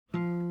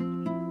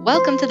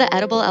Welcome to the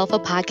Edible Alpha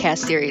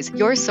podcast series,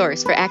 your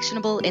source for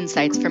actionable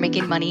insights for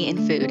making money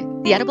in food.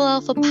 The Edible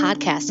Alpha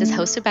podcast is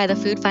hosted by the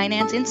Food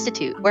Finance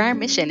Institute, where our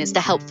mission is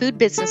to help food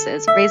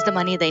businesses raise the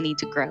money they need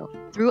to grow.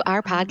 Through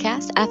our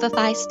podcast,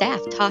 FFI staff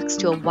talks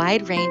to a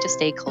wide range of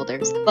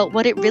stakeholders about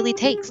what it really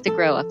takes to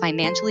grow a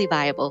financially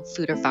viable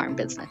food or farm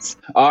business.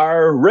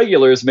 Our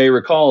regulars may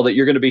recall that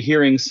you're going to be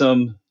hearing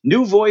some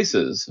new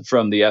voices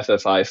from the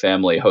FFI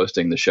family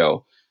hosting the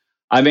show.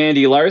 I'm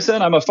Andy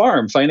Larson. I'm a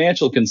farm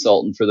financial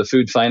consultant for the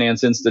Food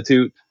Finance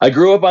Institute. I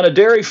grew up on a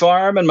dairy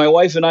farm, and my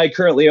wife and I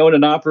currently own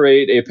and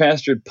operate a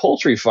pastured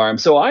poultry farm.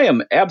 So I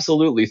am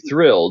absolutely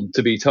thrilled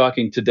to be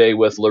talking today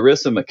with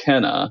Larissa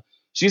McKenna.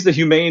 She's the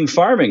Humane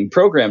Farming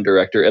Program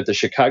Director at the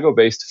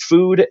Chicago-based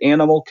Food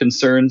Animal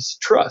Concerns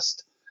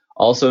Trust,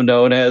 also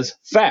known as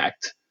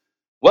FACT.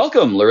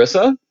 Welcome,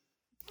 Larissa.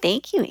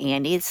 Thank you,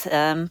 Andy. It's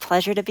a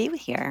pleasure to be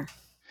here.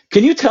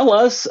 Can you tell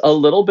us a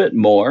little bit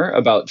more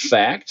about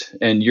FACT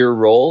and your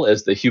role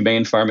as the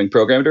Humane Farming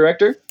Program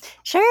Director?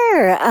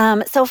 Sure.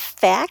 So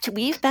FACT,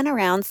 we've been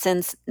around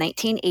since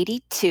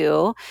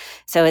 1982.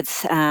 So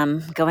it's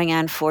going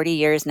on 40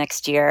 years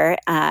next year.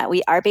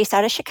 We are based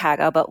out of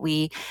Chicago, but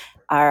we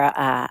are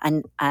a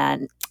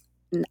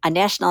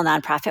national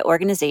nonprofit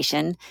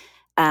organization.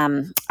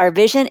 Our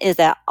vision is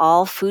that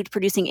all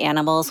food-producing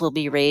animals will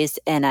be raised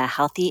in a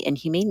healthy and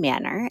humane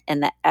manner,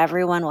 and that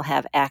everyone will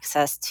have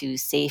access to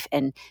safe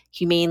and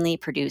humanely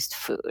produced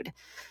food.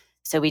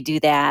 So we do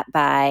that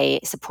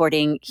by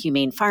supporting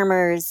humane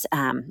farmers,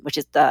 which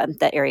is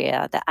the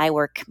area that I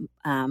work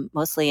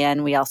mostly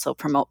in. We also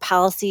promote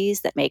policies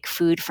that make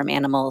food from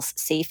animals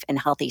safe and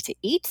healthy to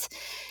eat,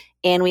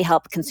 and we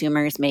help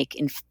consumers make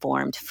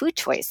informed food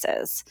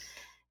choices.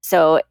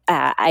 So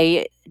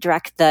I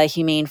direct the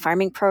Humane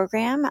Farming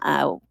Program,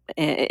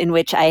 in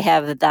which I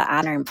have the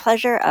honor and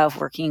pleasure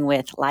of working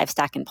with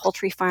livestock and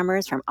poultry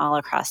farmers from all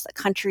across the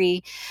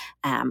country.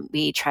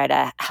 We try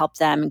to help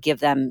them,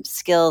 give them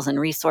skills and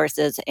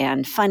resources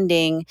and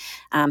funding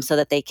so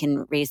that they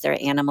can raise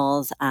their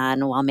animals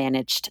on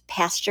well-managed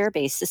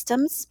pasture-based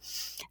systems.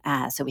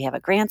 So we have a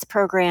grants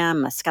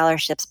program, a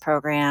scholarships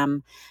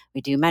program. We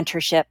do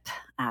mentorship,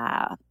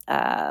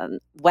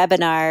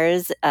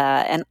 webinars,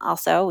 and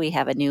also we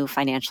have a new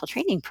financial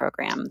training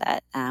program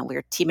that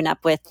we're teaming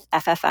up with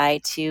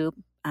FFI to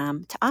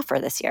offer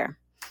this year.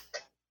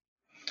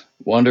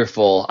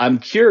 Wonderful. I'm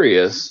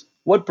curious,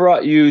 what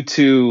brought you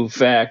to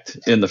FACT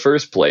in the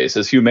first place?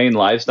 Has humane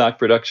livestock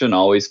production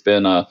always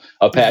been a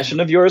passion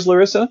of yours,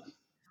 Larissa?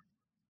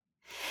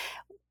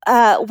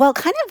 Well,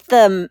 kind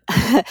of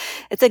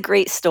it's a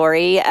great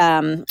story.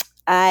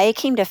 I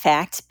came to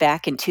FACT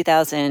back in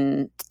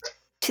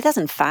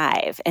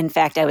 2005. In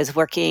fact, I was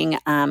working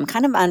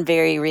kind of on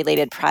very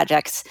related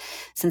projects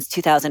since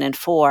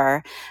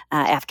 2004.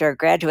 After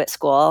graduate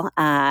school,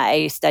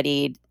 I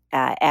studied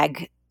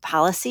ag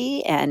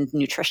policy and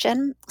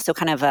nutrition. So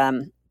kind of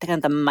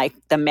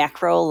the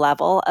macro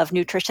level of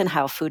nutrition,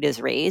 how food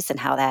is raised and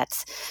how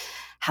that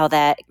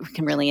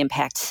can really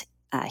impact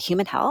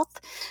human health.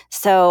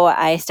 So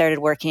I started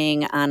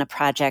working on a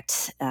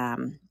project,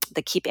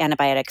 the Keep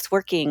Antibiotics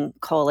Working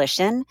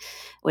Coalition,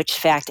 which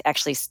FACT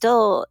actually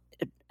still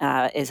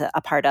is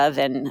a part of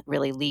and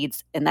really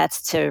leads, and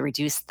that's to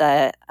reduce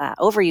the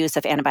overuse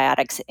of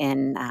antibiotics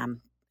in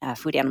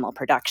food animal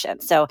production.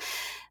 So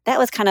that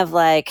was kind of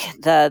like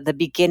the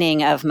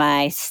beginning of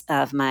my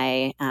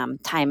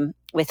time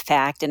with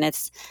FACT, and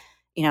it's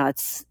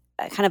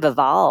kind of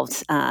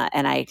evolved,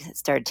 and I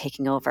started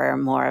taking over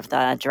more of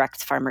the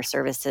direct farmer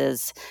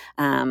services,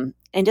 and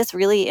just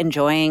really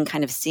enjoying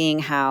kind of seeing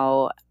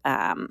how,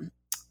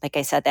 like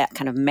I said, that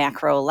kind of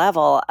macro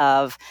level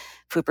of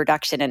food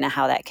production and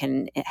how that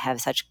can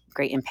have such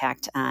great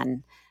impact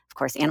on, of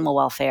course, animal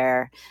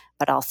welfare,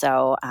 but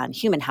also on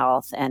human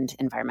health and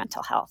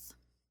environmental health.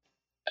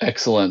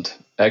 Excellent.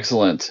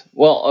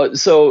 Well,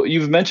 so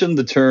you've mentioned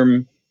the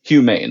term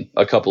humane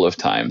a couple of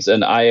times,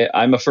 and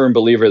I'm a firm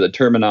believer that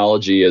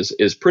terminology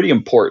is pretty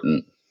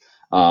important.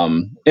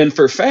 And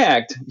for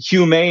FACT,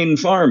 humane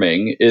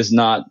farming is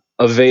not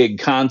a vague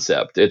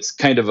concept. It's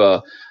kind of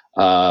a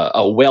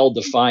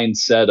well-defined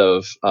set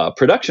of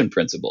production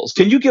principles.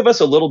 Can you give us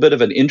a little bit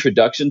of an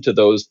introduction to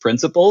those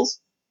principles?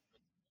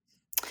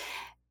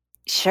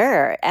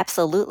 Sure,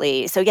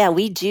 absolutely. So yeah,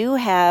 we do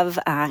have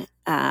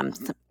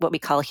what we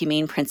call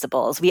humane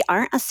principles. We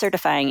aren't a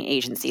certifying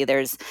agency.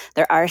 There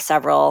are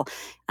several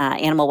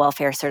animal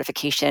welfare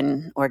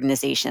certification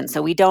organizations.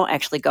 So we don't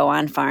actually go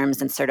on farms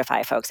and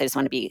certify folks. I just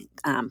want to be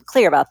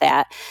clear about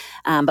that.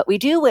 But we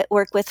do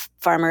work with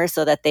farmers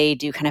so that they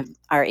do kind of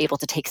are able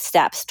to take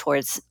steps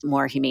towards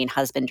more humane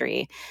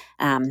husbandry.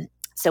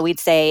 So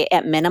we'd say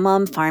at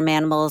minimum, farm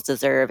animals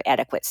deserve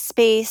adequate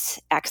space,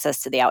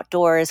 access to the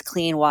outdoors,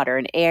 clean water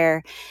and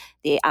air,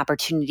 the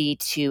opportunity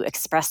to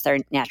express their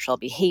natural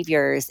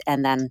behaviors,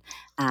 and then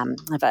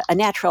have a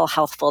natural,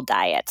 healthful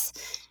diet.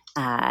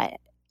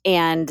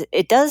 And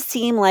it does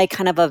seem like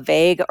kind of a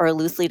vague or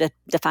loosely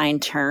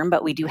defined term,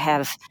 but we do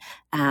have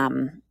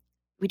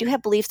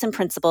beliefs and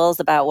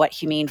principles about what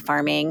humane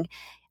farming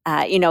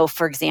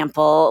For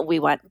example, we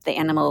want the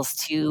animals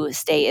to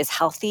stay as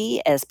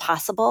healthy as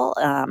possible,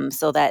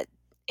 so that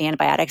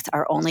antibiotics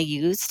are only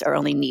used or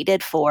only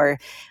needed for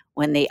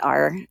when they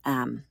are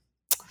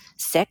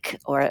sick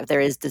or if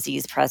there is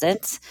disease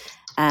present.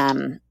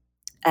 Um,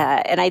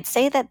 and I'd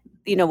say that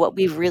what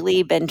we've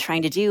really been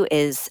trying to do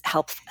is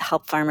help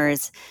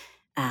farmers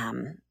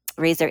um,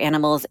 raise their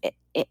animals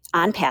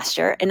on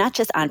pasture, and not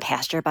just on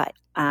pasture, but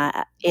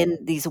in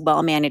these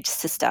well managed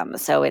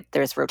systems. So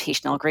there's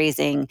rotational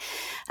grazing.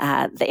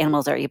 The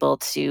animals are able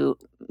to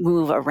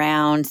move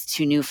around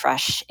to new,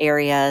 fresh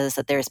areas.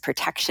 That there's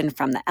protection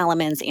from the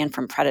elements and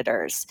from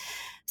predators.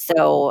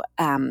 So,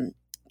 and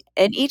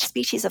each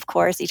species, of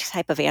course, each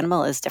type of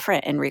animal is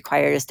different and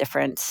requires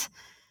different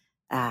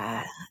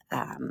uh,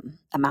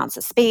 amounts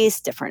of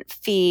space, different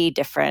feed,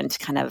 different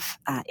kind of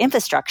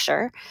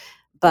infrastructure.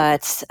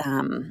 But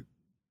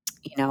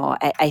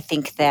I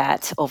think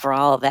that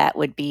overall, that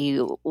would be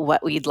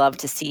what we'd love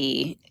to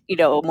see.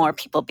 More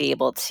people be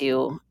able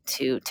to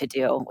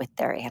do with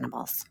their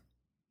animals.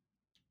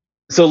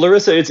 So,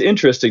 Larissa, it's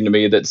interesting to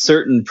me that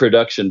certain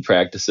production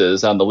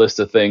practices on the list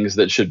of things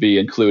that should be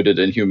included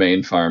in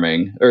humane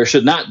farming or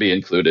should not be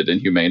included in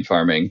humane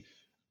farming,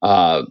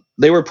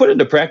 they were put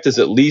into practice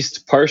at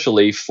least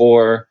partially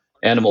for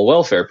animal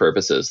welfare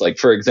purposes. Like,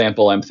 for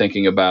example, I'm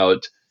thinking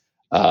about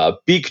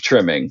beak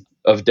trimming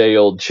of day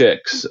old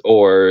chicks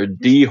or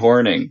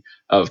dehorning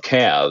of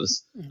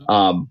calves.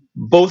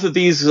 Both of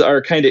these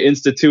are kind of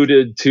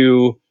instituted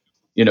to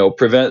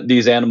prevent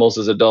these animals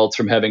as adults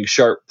from having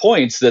sharp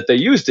points that they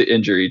use to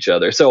injure each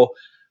other. So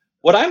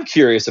what I'm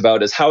curious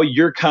about is how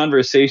your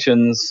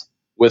conversations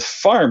with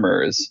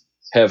farmers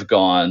have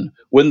gone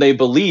when they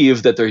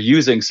believe that they're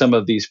using some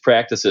of these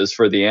practices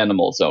for the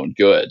animal's own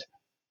good.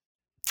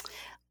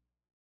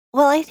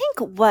 Well, I think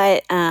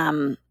what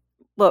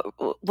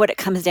it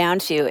comes down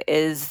to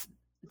is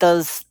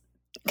those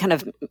kind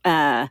of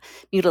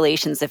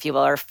mutilations, if you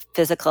will, or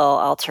physical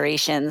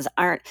alterations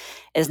aren't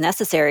as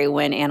necessary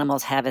when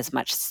animals have as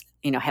much,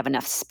 have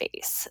enough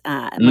space,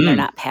 and when they're Mm.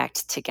 not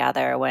packed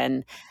together,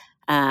 when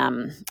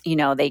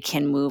they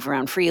can move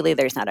around freely.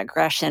 There's not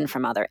aggression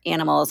from other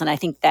animals, and I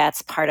think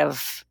that's part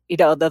of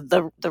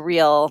the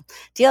real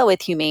deal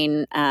with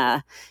humane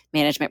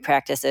management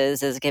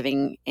practices is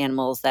giving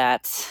animals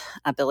that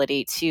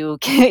ability to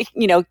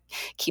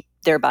keep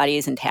their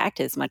bodies intact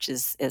as much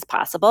as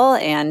possible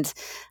and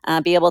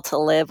be able to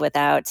live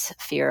without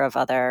fear of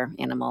other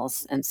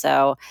animals. And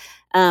so,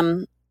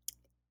 um,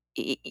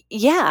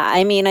 yeah,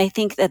 I mean, I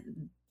think that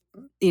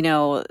you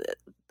know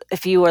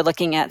if you were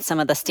looking at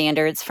some of the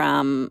standards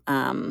from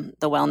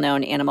the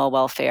well-known animal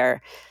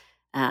welfare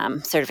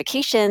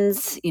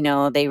certifications,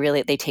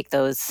 they take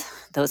those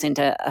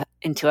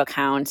into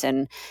account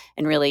and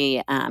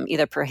really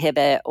either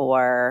prohibit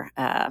or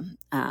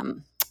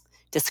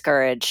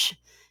discourage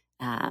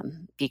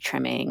beak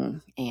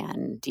trimming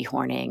and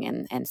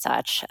dehorning and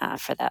such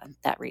for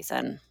that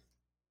reason.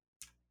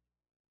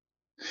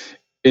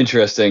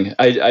 Interesting.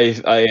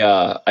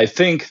 I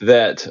think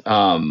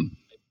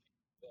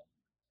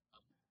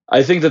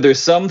that there's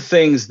some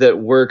things that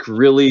work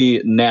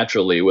really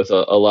naturally with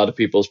a lot of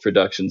people's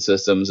production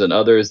systems, and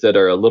others that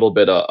are a little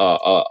bit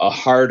a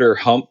harder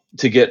hump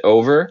to get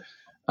over.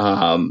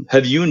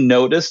 Have you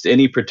noticed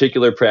any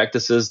particular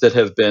practices that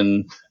have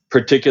been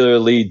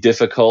particularly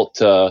difficult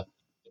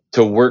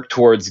to work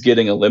towards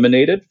getting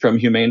eliminated from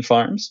humane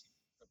farms?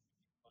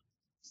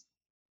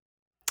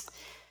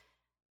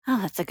 Oh,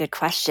 that's a good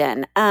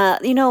question. I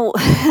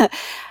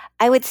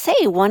would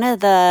say one of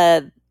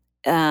the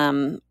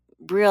um,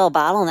 real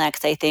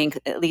bottlenecks, I think,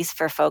 at least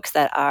for folks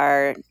that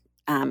are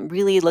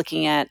really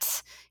looking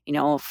at,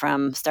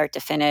 from start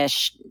to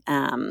finish,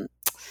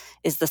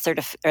 is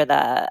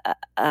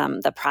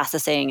the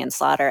processing and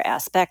slaughter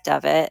aspect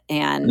of it.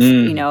 And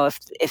Mm.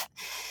 if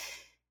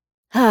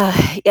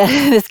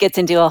yeah, this gets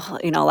into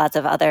lots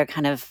of other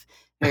kind of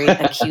very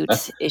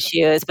acute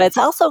issues, but it's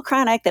also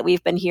chronic that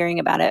we've been hearing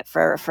about it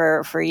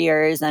for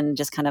years, and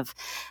just kind of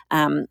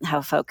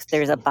how folks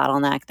there's a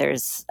bottleneck,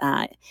 there's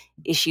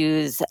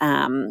issues,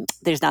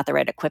 there's not the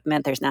right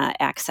equipment, there's not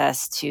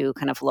access to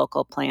kind of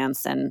local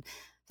plants and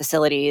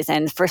facilities,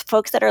 and for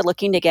folks that are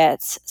looking to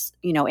get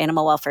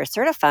animal welfare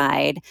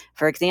certified,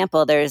 for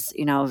example, there's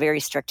very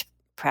strict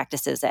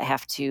practices that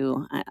have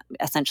to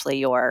essentially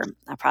your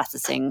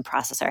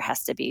processor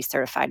has to be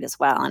certified as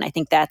well. And I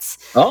think that's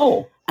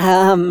Oh,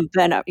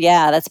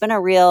 that's been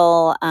a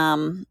real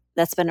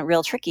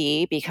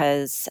tricky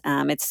because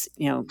it's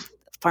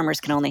farmers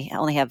can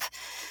only have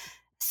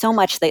so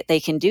much that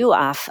they can do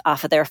off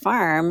of their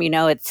farm.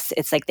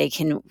 It's like they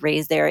can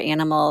raise their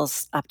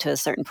animals up to a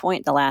certain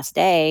point the last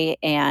day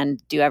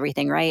and do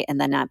everything right,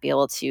 and then not be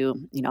able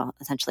to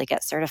essentially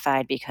get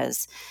certified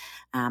because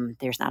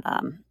there's not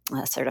a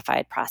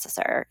certified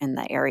processor in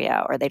the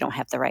area, or they don't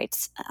have the right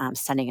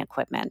sending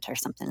equipment or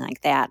something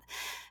like that,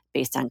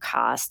 based on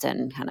cost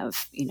and kind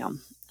of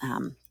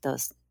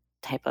those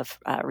type of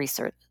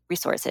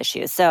resource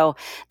issues. So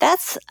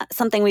that's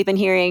something we've been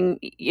hearing,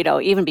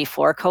 even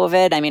before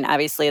COVID. I mean,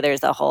 obviously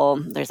there's a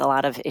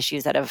lot of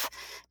issues that have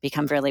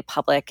become really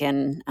public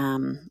and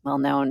well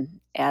known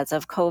as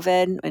of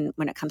COVID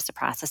when it comes to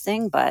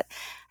processing. But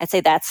I'd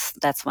say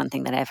that's one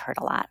thing that I've heard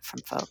a lot from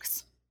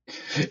folks.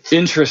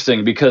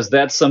 Interesting, because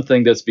that's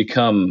something that's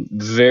become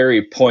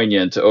very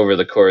poignant over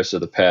the course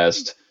of the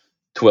past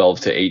 12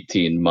 to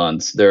 18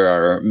 months. There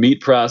are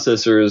meat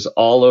processors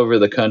all over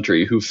the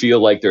country who feel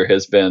like there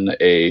has been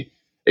a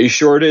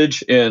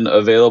shortage in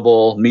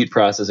available meat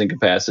processing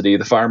capacity.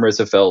 The farmers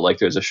have felt like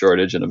there's a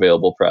shortage in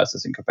available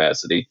processing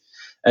capacity.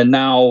 And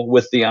now,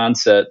 with the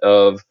onset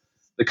of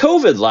the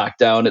COVID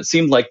lockdown, it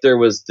seemed like there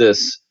was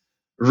this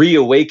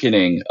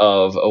reawakening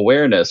of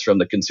awareness from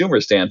the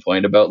consumer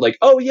standpoint about, like,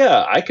 oh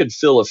yeah, I could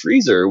fill a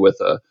freezer with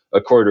a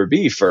quarter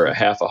beef or a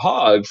half a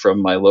hog from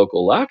my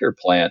local locker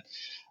plant.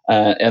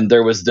 And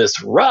there was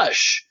this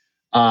rush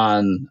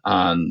on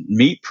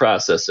meat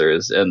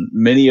processors, and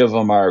many of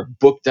them are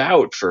booked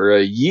out for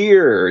a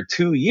year or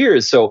 2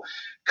 years. So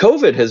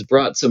COVID has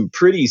brought some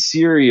pretty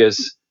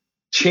serious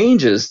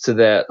changes to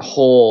that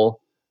whole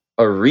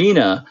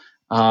arena.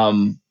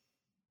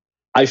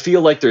 I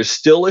feel like there's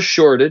still a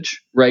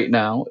shortage right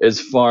now.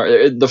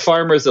 The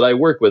farmers that I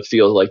work with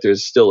feel like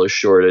there's still a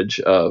shortage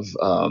of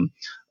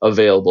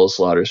available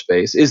slaughter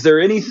space. Is there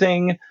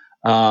anything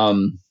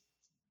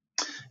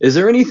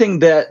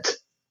that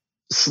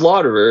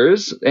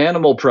slaughterers,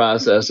 animal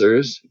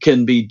processors,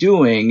 can be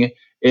doing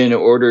in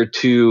order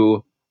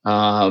to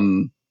a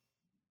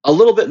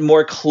little bit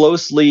more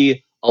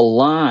closely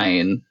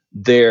align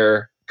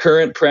their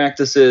current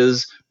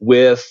practices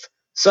with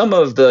some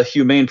of the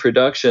humane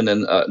production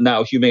and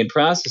now humane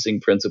processing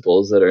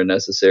principles that are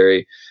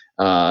necessary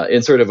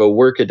in sort of a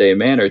workaday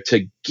manner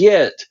to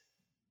get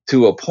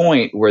to a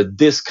point where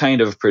this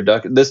kind of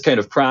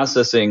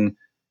processing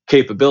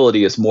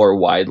capability is more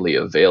widely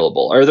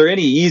available? Are there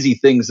any easy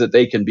things that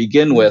they can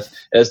begin with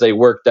as they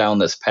work down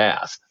this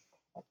path?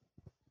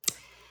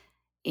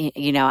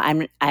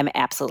 I'm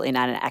absolutely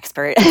not an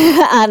expert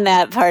on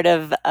that part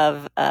of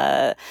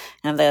the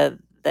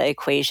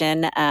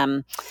equation.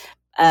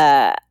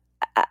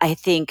 I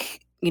think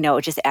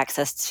just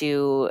access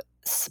to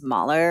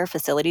smaller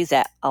facilities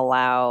that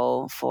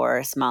allow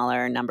for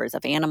smaller numbers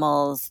of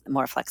animals,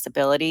 more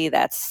flexibility.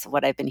 That's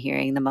what I've been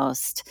hearing the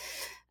most.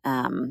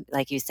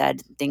 Like you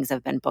said, things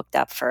have been booked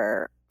up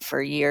for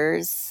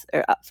years,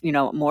 or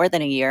more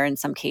than a year in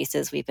some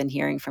cases. We've been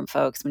hearing from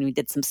folks when we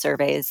did some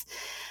surveys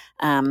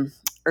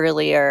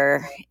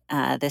earlier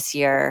this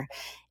year,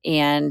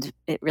 and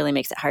it really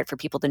makes it hard for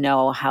people to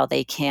know how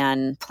they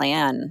can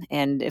plan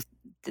and if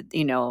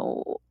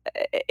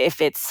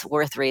it's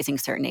worth raising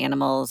certain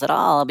animals at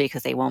all,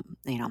 because they won't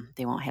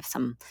have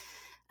somewhere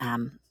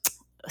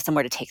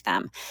to take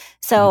them.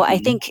 So I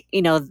think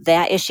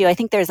that issue. I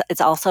think it's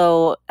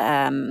also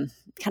kind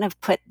of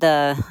put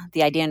the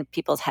idea in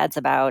people's heads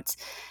about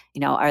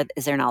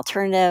is there an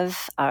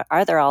alternative?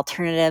 Are there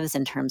alternatives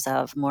in terms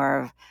of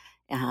more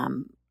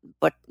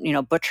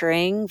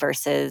butchering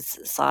versus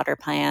slaughter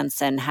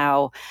plants, and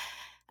how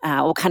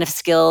what kind of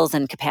skills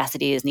and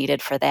capacity is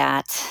needed for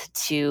that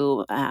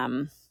to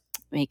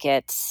make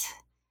it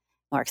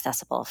more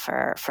accessible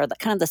for the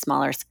kind of the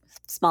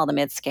small to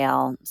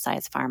mid-scale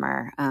size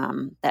farmer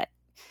that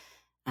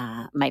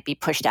might be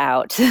pushed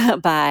out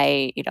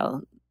by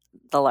the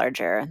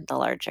larger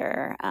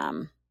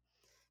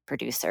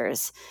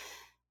producers.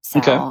 So,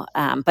 Okay.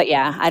 But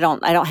yeah, I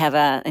don't have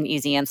an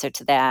easy answer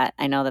to that.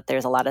 I know that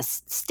there's a lot of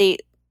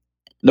state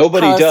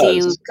Nobody policy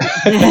does.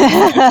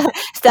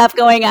 stuff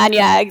going on.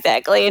 Yeah,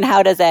 exactly. And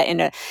how does that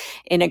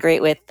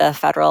integrate with the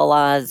federal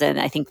laws? And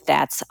I think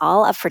that's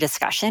all up for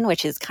discussion,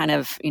 which is kind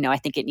of, I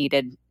think it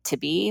needed to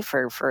be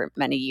for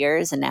many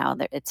years. And now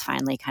that it's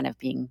finally kind of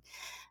being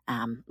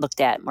looked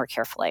at more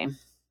carefully.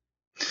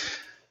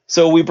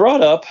 So we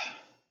brought up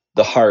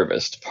the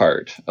harvest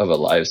part of a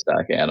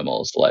livestock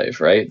animal's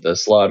life, right? The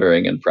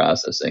slaughtering and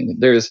processing.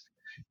 It's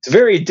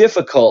very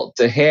difficult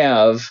to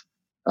have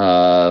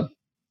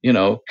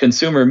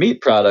consumer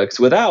meat products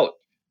without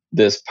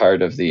this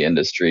part of the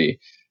industry.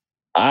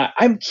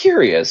 I'm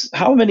curious,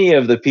 how many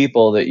of the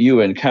people that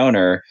you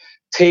encounter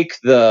take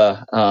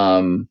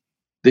the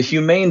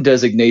humane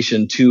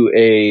designation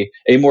to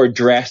a more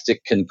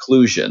drastic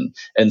conclusion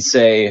and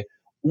say,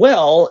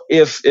 well,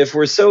 if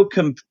we're so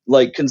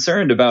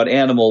concerned about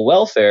animal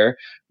welfare,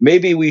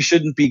 maybe we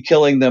shouldn't be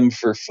killing them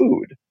for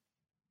food.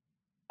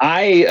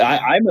 I'm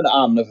an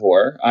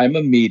omnivore. I'm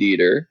a meat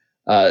eater.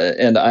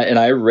 And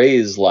I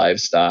raise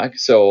livestock,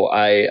 so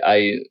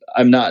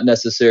I'm not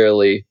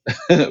necessarily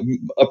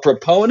a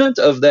proponent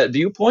of that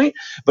viewpoint,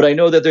 but I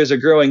know that there's a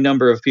growing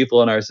number of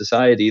people in our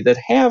society that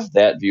have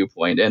that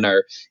viewpoint and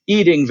are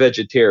eating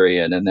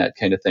vegetarian and that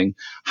kind of thing.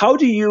 How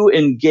do you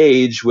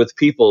engage with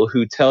people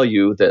who tell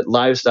you that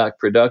livestock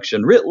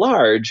production writ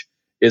large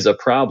is a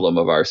problem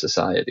of our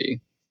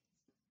society?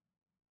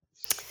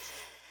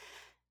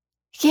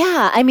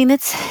 Yeah, I mean,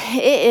 it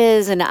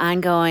is an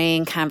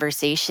ongoing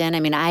conversation. I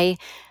mean,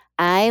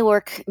 I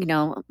work,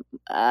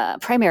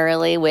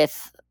 primarily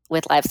with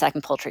with livestock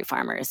and poultry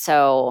farmers.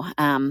 So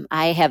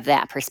I have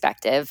that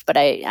perspective, but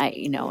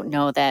I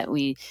know that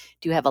we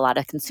do have a lot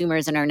of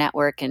consumers in our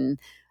network and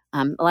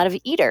a lot of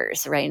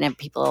eaters, right? And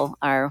people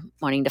are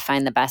wanting to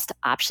find the best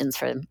options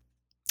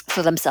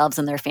for themselves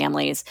and their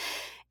families.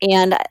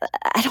 And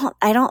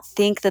I don't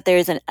think that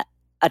there's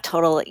a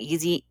total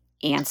easy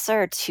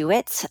answer to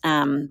it.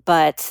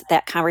 But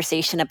that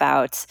conversation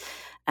about,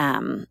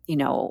 you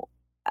know,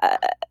 uh,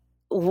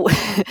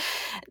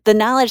 the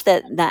knowledge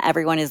that not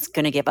everyone is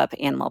going to give up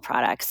animal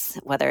products,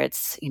 whether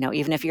it's,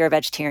 even if you're a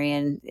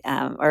vegetarian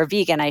or a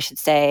vegan, I should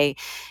say,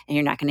 and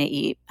you're not going to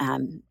eat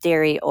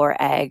dairy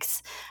or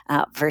eggs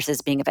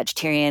versus being a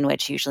vegetarian,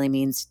 which usually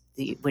means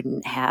you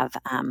wouldn't have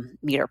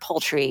meat or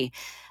poultry.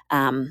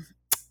 Um,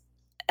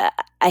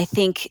 I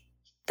think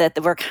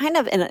that we're kind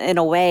of in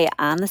a way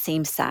on the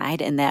same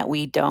side in that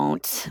we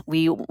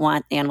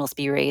want animals to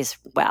be raised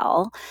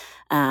well.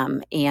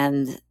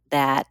 And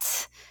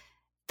that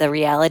the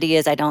reality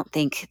is, I don't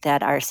think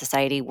that our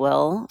society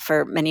will,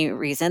 for many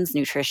reasons,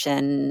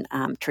 nutrition,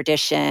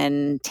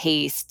 tradition,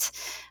 taste,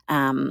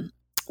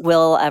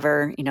 will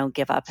ever,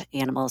 give up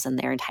animals in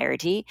their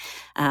entirety,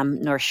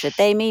 nor should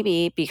they,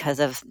 maybe because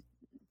of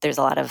there's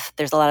a lot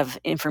of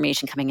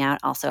information coming out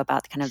also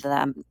about kind of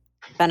the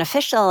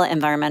beneficial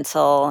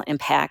environmental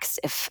impacts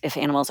if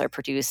animals are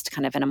produced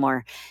kind of in a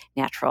more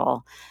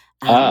natural,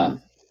 Ah,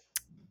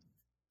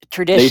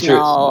 nature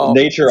traditional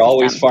nature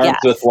always system. farms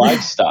with Yes.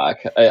 livestock.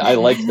 I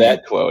like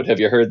that quote. Have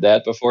you heard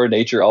that before?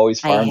 Nature always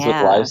I farms with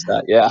have.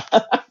 livestock. Yeah.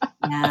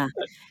 Yeah.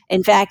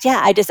 In fact,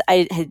 yeah,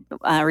 I had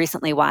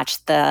recently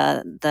watched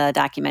the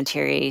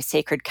documentary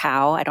Sacred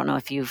Cow. I don't know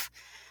if you've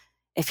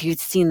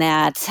seen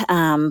that,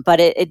 but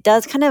it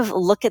does kind of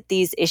look at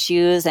these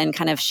issues and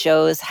kind of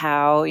shows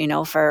how,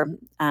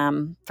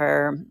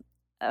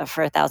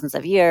 for thousands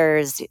of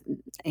years,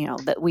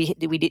 that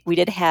we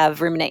did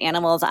have ruminant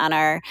animals on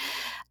our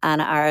on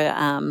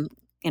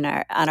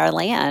our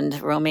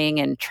land, roaming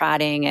and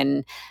trotting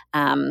and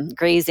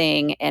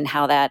grazing, and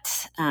how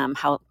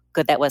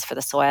good that was for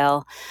the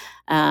soil.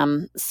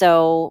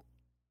 So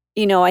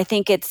I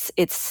think it's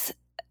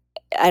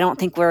I don't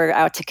think we're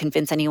out to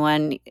convince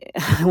anyone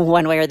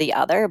one way or the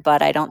other,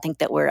 but I don't think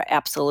that we're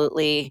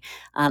absolutely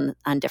on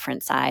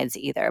different sides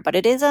either. But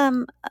it is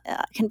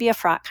can be a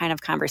fraught kind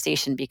of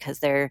conversation because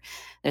there's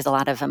a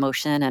lot of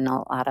emotion and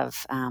a lot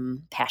of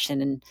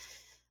passion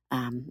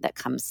and that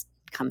comes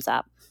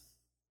up.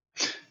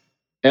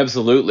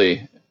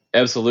 Absolutely.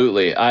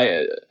 Absolutely.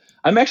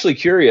 I'm actually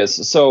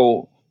curious.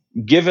 So,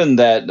 given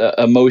that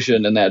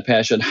emotion and that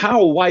passion,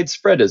 how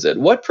widespread is it?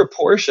 What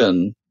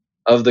proportion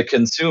of the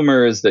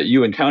consumers that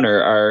you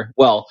encounter are,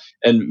 well,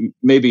 and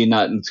maybe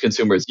not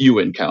consumers you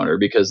encounter,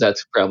 because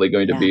that's probably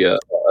going to Yeah. be a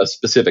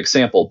specific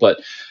sample, but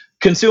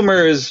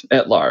consumers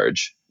at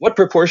large, what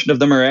proportion of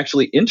them are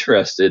actually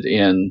interested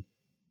in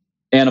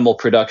animal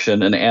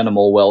production and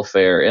animal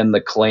welfare and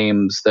the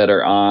claims that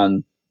are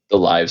on the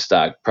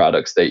livestock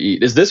products they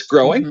eat? Is this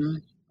growing? hmm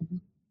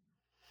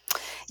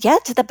Yeah,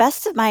 to the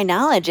best of my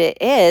knowledge, it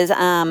is.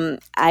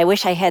 I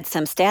wish I had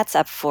some stats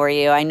up for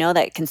you. I know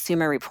that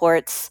Consumer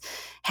Reports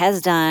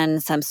has done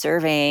some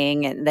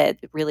surveying that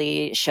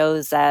really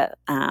shows that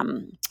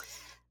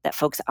that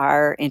folks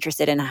are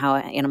interested in how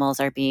animals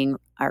are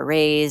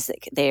raised.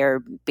 They are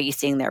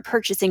basing their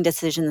purchasing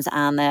decisions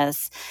on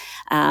this,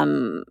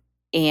 um,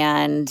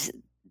 and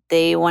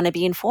they want to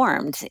be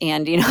informed.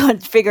 And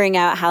figuring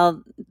out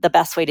how the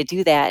best way to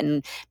do that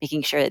and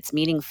making sure it's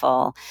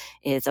meaningful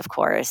is, of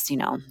course,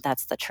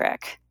 that's the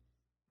trick.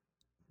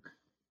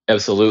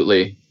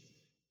 Absolutely.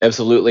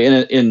 Absolutely.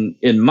 And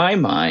in my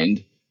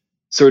mind,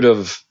 sort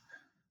of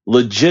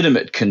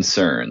legitimate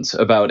concerns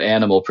about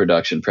animal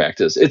production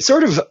practice. It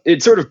sort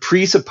of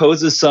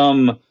presupposes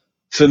some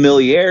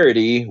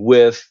familiarity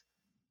with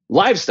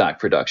livestock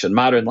production,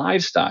 modern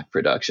livestock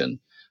production.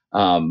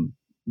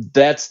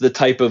 That's the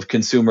type of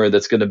consumer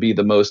that's going to be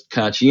the most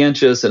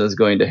conscientious and is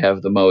going to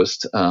have the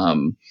most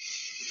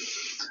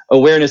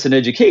awareness and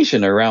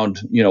education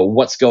around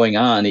what's going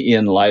on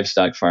in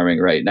livestock farming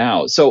right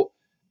now. So,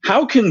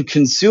 how can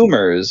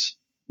consumers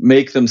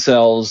make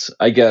themselves,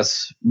 I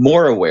guess,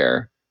 more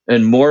aware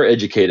and more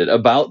educated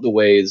about the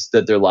ways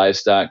that their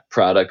livestock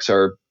products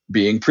are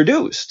being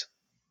produced?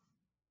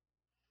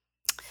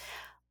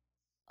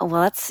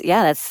 Well, that's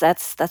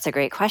a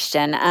great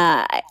question.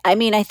 I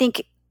mean, I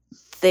think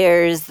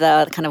there's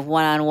the kind of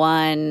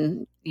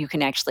one-on-one. You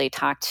can actually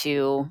talk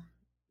to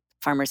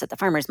farmers at the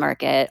farmers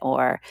market,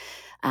 or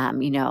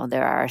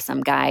there are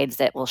some guides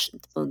that will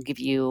give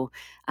you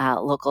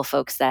local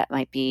folks that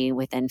might be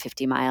within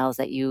 50 miles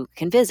that you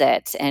can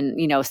visit, and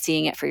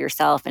seeing it for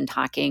yourself and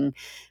talking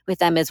with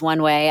them is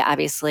one way.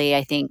 Obviously,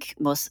 I think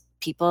most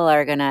people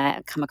are going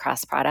to come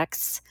across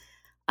products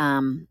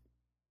um,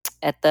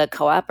 at the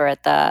co-op or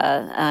at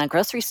the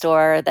grocery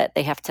store that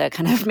they have to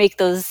kind of make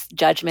those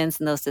judgments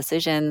and those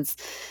decisions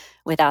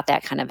without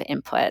that kind of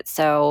input.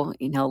 So,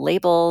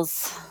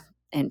 labels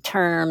and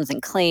terms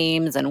and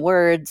claims and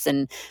words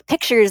and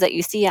pictures that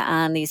you see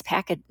on these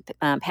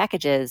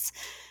packages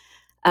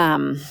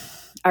um,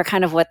 are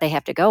kind of what they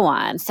have to go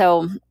on.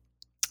 So,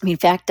 I mean,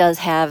 FACT does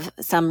have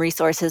some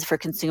resources for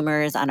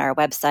consumers on our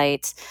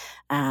website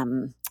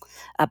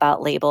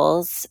about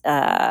labels.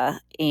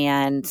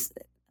 And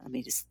let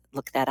me just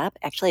look that up.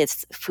 Actually,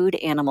 it's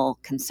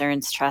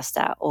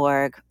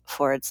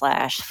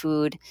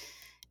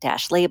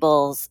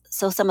foodanimalconcerns.org/food-labels.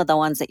 So some of the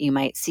ones that you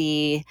might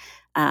see,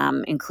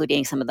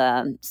 including some of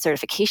the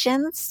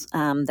certifications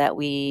that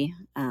we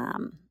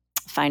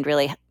find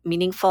really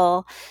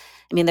meaningful.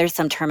 I mean, there's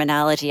some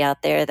terminology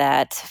out there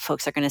that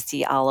folks are going to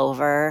see all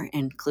over,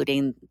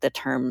 including the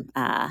term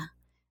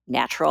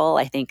natural.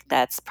 I think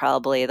that's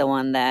probably the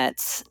one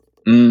that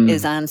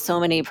is on so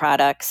many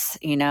products,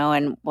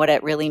 and what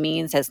it really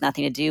means has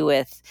nothing to do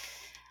with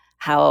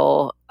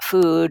how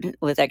food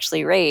was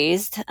actually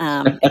raised.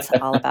 It's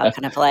all about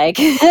kind of like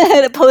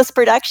the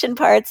post-production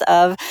parts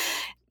of,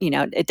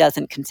 it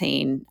doesn't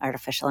contain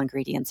artificial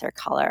ingredients or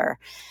color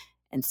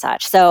and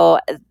such. So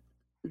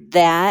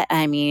that,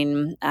 I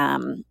mean,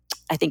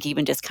 I think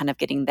even just kind of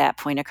getting that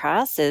point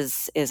across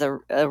is a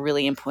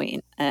really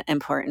important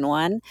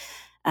one.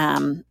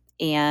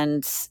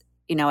 And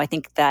I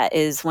think that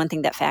is one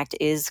thing that FACT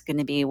is going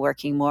to be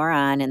working more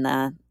on in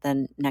the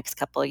next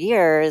couple of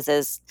years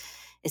is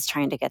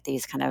trying to get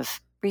these kind of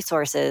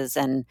resources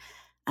and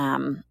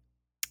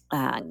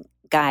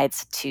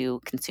guides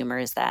to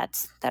consumers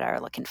that are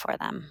looking for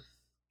them.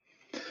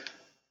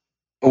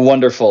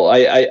 Wonderful.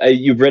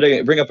 You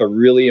bring up a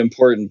really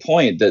important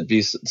point, that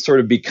sort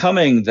of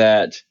becoming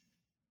that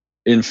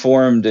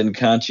informed and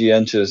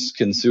conscientious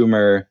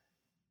consumer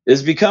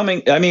is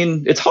becoming, I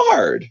mean, it's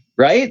hard,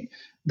 right?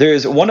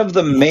 There's one of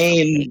the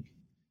main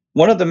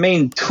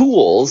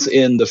tools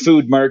in the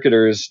food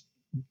marketer's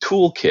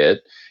toolkit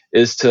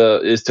is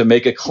to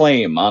make a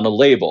claim on a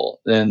label,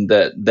 and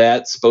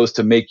that's supposed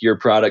to make your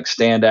product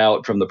stand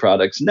out from the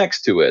products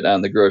next to it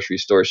on the grocery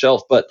store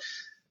shelf. But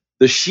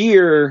the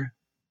sheer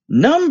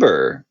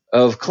number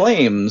of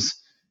claims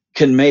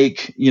can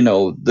make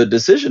the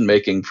decision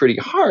making pretty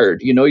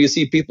hard. You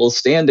see people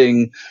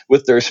standing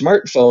with their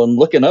smartphone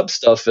looking up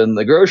stuff in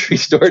the grocery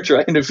store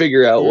trying to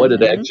figure out what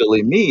it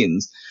actually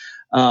means.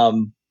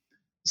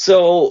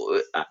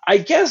 So I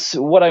guess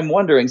what I'm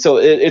wondering, so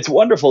it's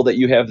wonderful that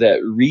you have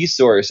that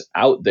resource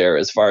out there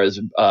as far as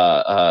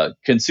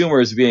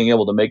consumers being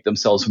able to make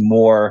themselves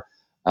more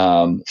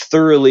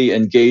thoroughly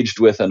engaged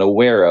with and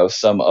aware of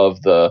some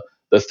of the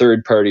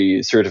third-party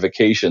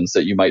certifications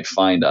that you might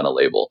find on a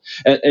label.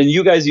 And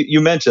you guys,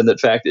 you mentioned that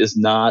FACT is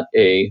not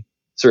a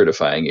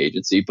certifying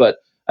agency, but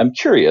I'm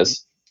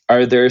curious,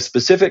 are there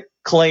specific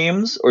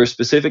claims or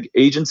specific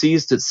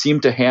agencies that seem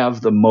to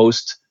have the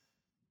most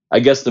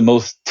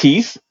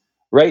teeth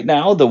right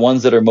now, the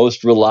ones that are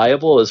most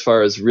reliable as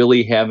far as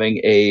really having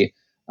a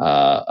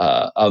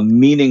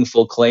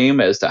meaningful claim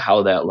as to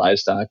how that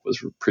livestock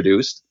was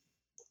produced?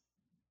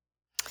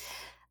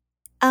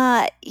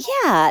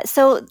 Yeah.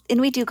 So, and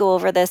we do go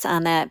over this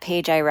on that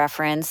page I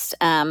referenced,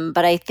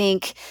 but I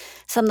think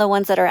some of the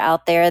ones that are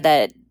out there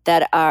that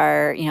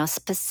are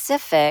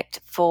specific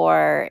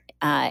for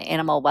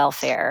animal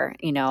welfare,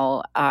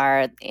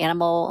 are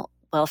animal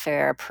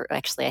welfare.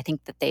 Actually, I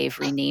think that they've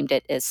renamed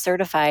it as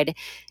Certified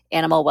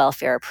Animal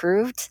Welfare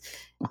Approved.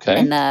 Okay.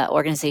 And the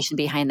organization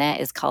behind that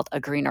is called A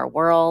Greener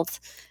World.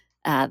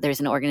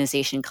 There's an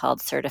organization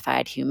called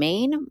Certified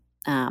Humane.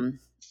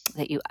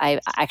 That I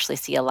actually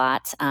see a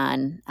lot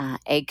on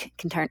egg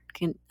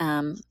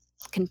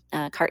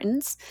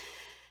cartons.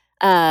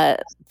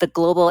 The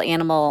Global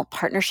Animal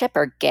Partnership,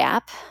 or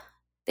GAP,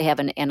 they have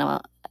an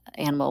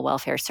animal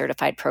welfare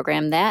certified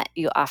program that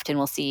you often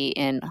will see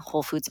in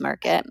Whole Foods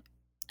Market.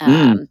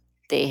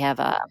 They have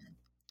a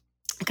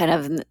kind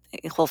of,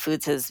 Whole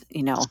Foods is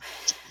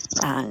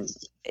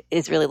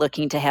really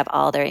looking to have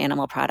all their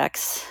animal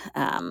products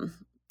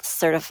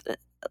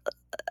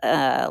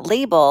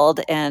labeled,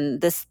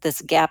 and this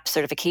GAP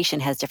certification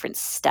has different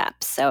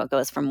steps. So it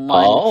goes from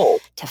 1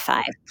 to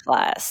 5+.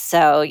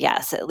 So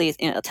yes, at least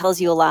it tells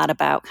you a lot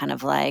about kind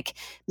of like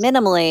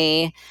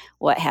minimally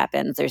what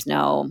happens. There's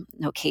no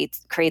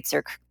crates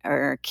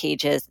or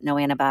cages, no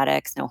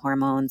antibiotics, no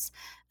hormones,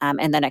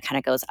 and then it kind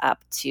of goes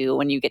up to,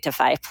 when you get to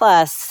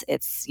 5+,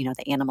 it's the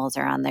animals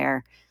are on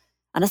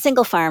a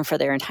single farm for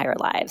their entire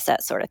lives,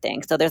 that sort of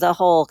thing. So there's a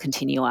whole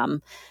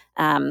continuum.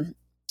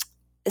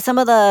 Some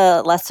of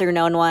the lesser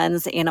known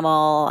ones, the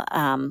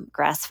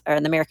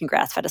American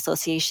Grass Fed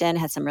Association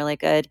has some really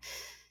good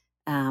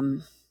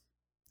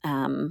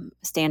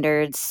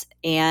standards,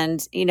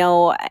 and you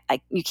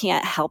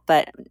can't help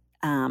but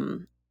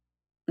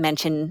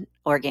mention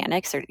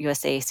organics, or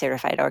USA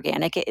Certified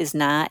Organic. It is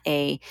not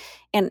an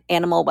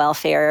animal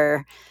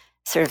welfare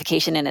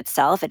certification in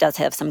itself. It does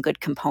have some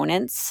good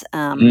components.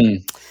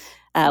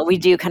 We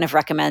do kind of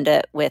recommend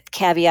it with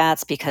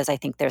caveats, because I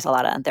think there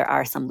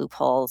are some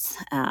loopholes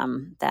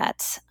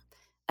that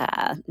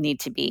need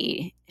to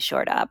be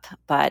shored up,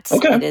 but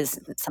It is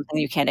something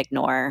you can't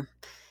ignore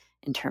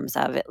in terms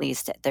of, at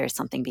least there's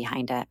something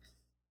behind it.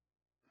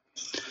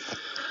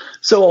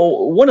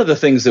 So one of the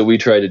things that we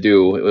try to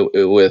do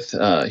with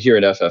here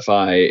at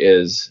FFI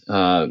is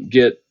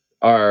get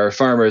our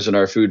farmers and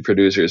our food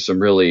producers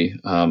some really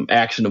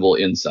actionable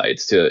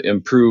insights to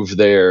improve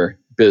their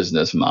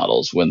business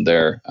models when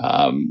they're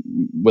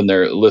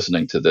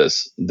listening to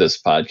this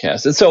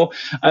podcast. And so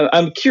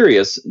I'm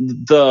curious,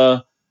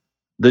 the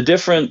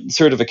different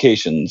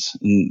certifications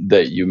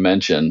that you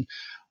mentioned,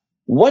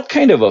 what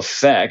kind of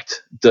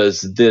effect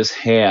does this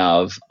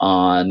have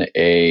on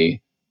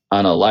a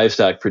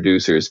livestock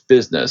producer's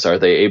business? Are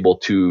they able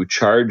to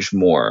charge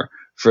more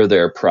for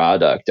their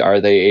product?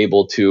 Are they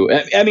able to,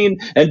 I mean,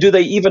 and do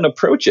they even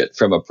approach it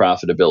from a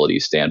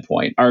profitability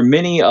standpoint? Are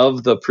many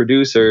of the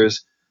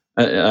producers,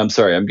 I'm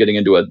sorry, I'm getting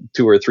into a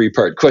 2 or 3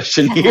 part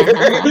question here.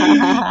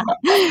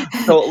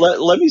 So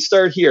let me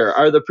start here.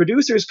 Are the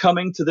producers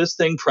coming to this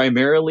thing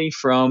primarily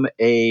from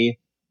a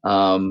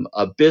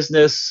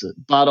business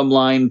bottom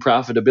line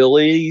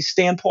profitability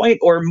standpoint,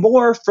 or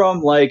more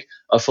from like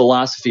a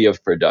philosophy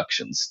of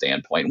production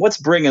standpoint? What's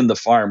bringing the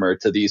farmer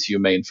to these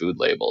humane food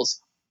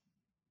labels?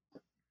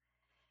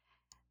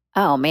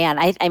 Oh man,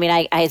 I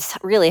mean, it's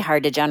really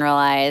hard to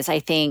generalize.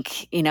 I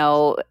think,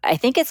 I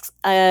think it's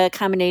a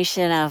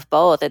combination of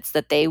both. It's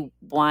that they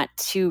want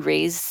to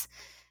raise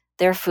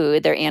their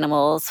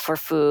animals for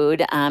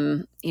food,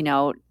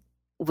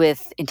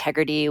 with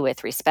integrity,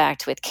 with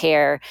respect, with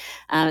care.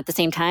 At the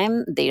same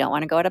time, they don't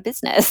want to go out of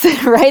business,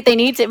 right? They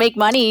need to make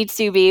money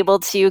to be able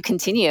to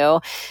continue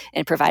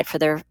and provide for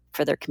their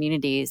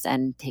communities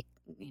and take,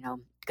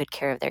 good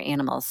care of their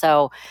animals.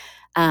 So,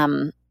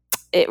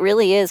 it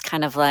really is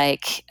kind of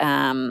like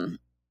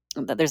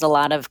there's a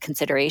lot of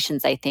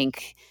considerations, I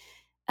think,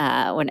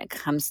 when it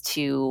comes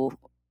to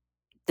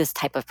this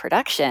type of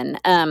production.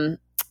 And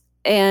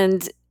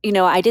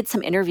I did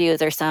some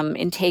interviews or some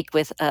intake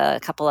with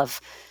a couple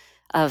of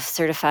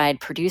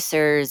certified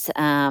producers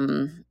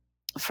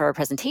for a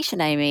presentation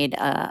I made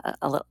a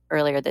little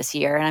earlier this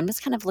year, and I'm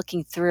just kind of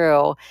looking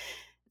through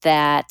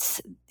that.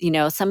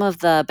 Some of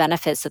the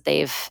benefits that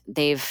they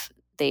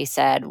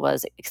said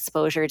was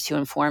exposure to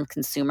informed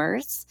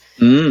consumers.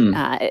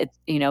 Mm.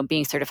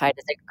 Being certified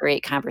is a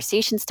great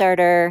conversation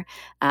starter.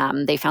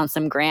 They found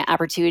some grant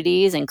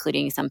opportunities,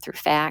 including some through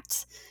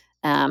FACT.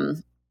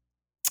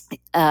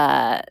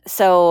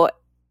 So,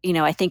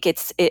 I think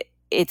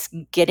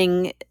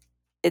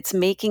it's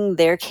making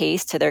their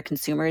case to their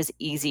consumers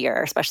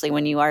easier, especially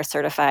when you are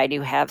certified.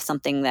 You have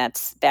something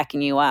that's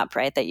backing you up,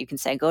 right? That you can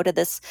say, go to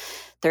this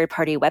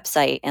third-party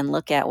website and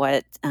look at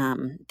what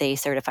they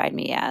certified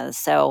me as.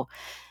 So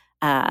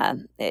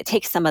it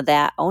takes some of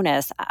that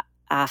onus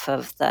off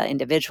of the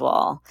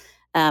individual.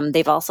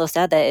 They've also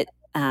said that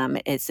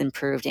it's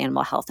improved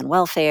animal health and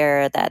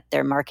welfare, that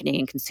their marketing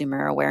and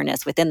consumer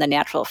awareness within the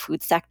natural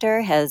food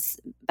sector has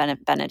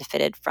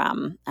benefited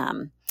from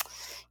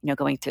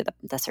going through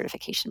the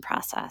certification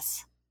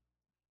process.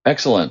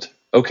 Excellent.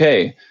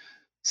 Okay.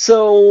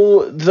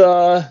 So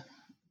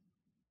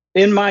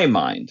in my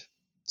mind,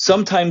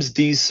 sometimes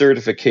these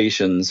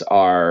certifications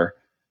are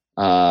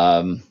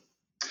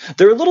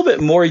they're a little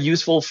bit more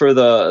useful for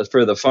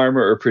the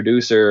farmer or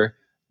producer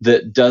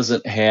that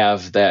doesn't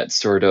have that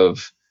sort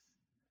of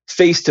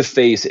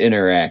face-to-face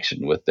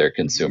interaction with their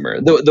consumer.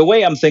 The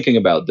way I'm thinking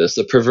about this,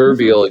 the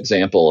proverbial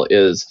example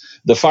is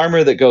the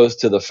farmer that goes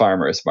to the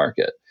farmer's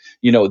market.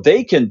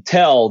 They can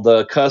tell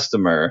the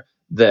customer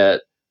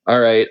that, all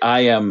right,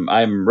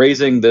 I'm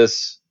raising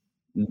this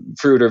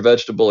fruit or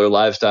vegetable or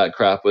livestock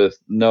crop with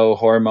no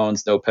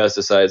hormones, no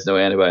pesticides, no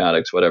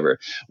antibiotics, whatever.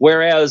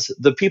 Whereas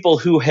the people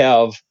who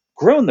have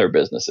grown their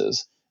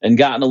businesses and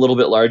gotten a little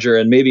bit larger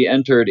and maybe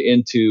entered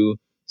into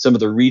some of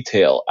the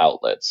retail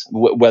outlets,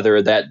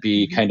 whether that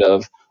be kind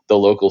of the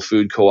local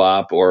food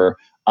co-op or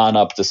on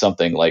up to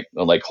something like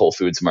Whole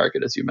Foods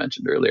Market, as you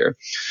mentioned earlier.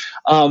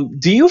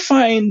 Do you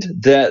find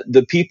that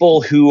the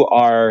people who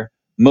are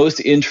most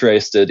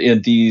interested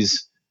in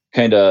these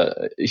kind of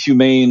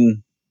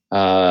humane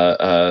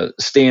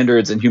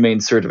standards and humane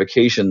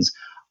certifications,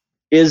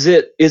 is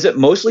it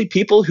mostly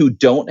people who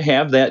don't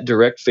have that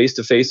direct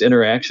face-to-face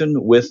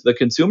interaction with the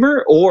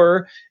consumer,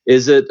 or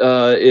is it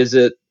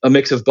a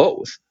mix of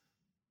both?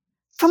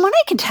 From what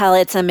I can tell,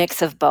 it's a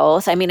mix of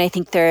both. I mean, I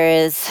think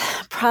there is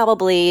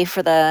probably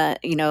for the,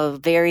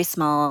 very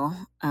small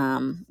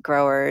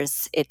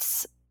growers,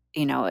 it's,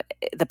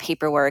 the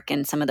paperwork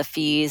and some of the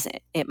fees,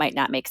 it might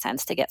not make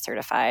sense to get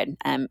certified.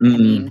 I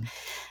mean,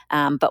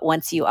 but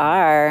once you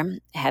are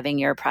having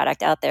your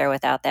product out there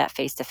without that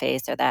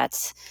face-to-face or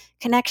that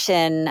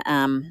connection,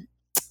 and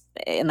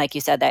like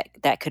you said,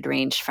 that could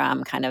range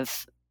from kind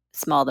of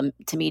small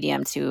to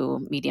medium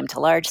to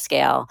large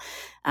scale.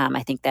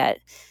 I think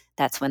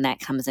that's when that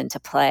comes into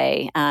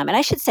play. And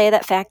I should say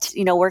that FACT,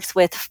 works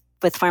with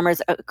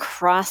farmers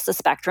across the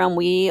spectrum.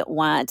 We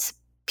want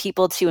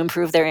people to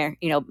improve their,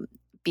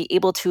 be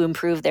able to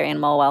improve their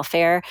animal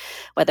welfare,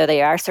 whether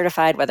they are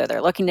certified, whether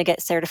they're looking to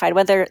get certified,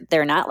 whether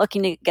they're not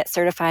looking to get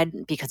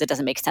certified because it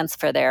doesn't make sense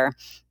for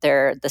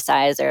the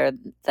size or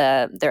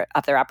their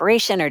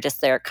operation or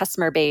just their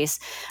customer base,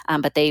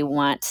 but they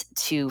want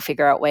to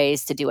figure out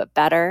ways to do it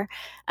better.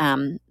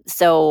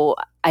 So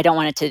I don't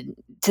want it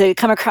to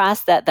come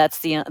across that that's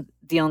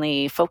the the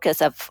only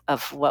focus of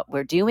what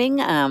we're doing.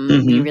 We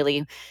Mm-hmm.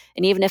 really,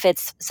 and even if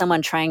it's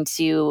someone trying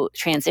to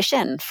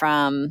transition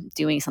from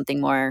doing something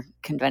more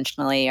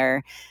conventionally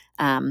or,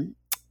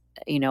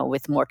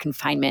 with more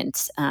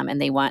confinement,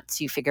 and they want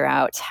to figure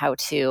out how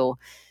to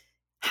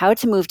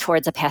move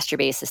towards a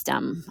pasture-based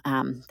system,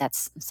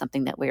 that's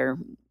something that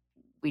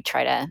we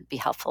try to be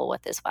helpful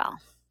with as well.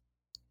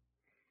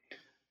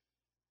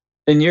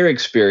 In your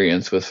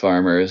experience with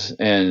farmers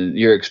and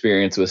your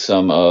experience with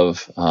some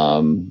of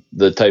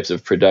the types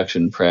of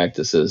production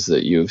practices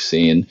that you've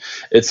seen,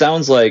 it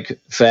sounds like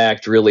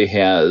FACT really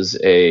has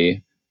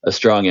a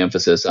strong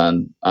emphasis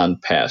on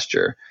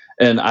pasture.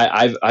 And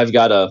I've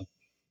got to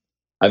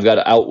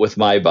out with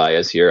my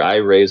bias here. I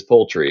raise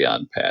poultry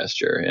on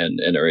pasture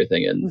and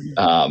everything, and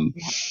Yeah.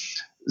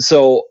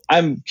 so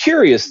I'm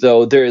curious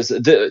though. There's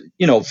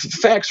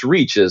FACT's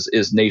reach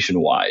is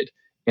nationwide,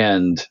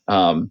 and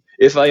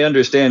if I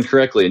understand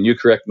correctly, and you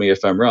correct me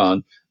if I'm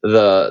wrong,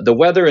 the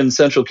weather in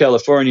Central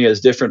California is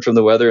different from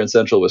the weather in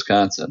Central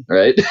Wisconsin,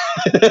 right?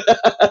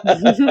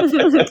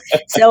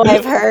 So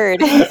I've heard.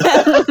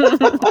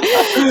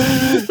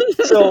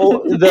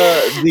 So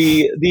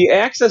the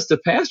access to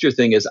pasture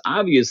thing is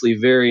obviously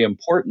very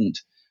important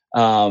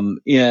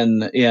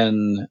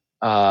in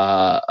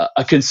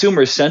a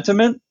consumer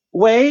sentiment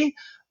way.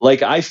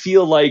 Like I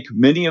feel like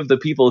many of the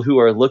people who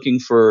are looking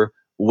for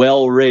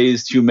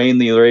well-raised,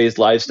 humanely raised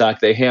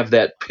livestock, they have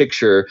that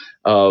picture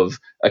of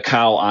a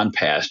cow on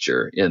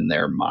pasture in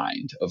their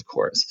mind, of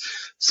course.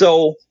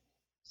 So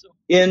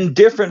in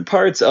different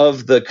parts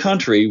of the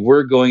country,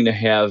 we're going to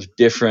have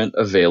different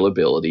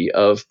availability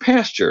of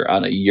pasture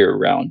on a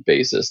year-round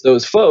basis.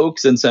 Those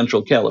folks in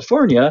Central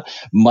California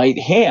might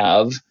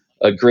have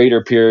a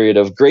greater period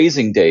of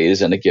grazing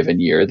days in a given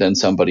year than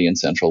somebody in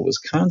Central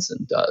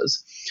Wisconsin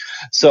does.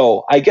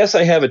 So I guess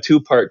I have a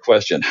two-part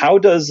question. How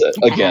does,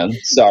 again,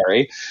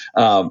 sorry,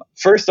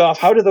 first off,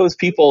 how do those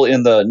people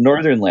in the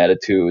northern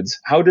latitudes,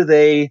 how do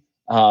they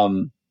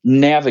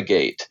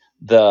navigate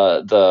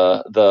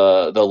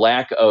the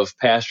lack of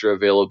pasture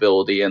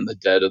availability in the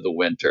dead of the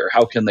winter?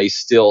 How can they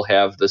still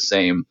have the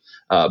same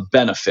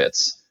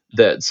benefits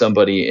that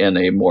somebody in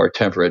a more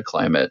temperate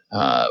climate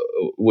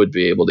would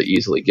be able to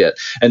easily get?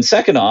 And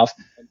second off,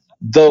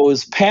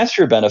 those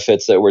pasture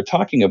benefits that we're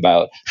talking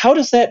about, how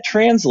does that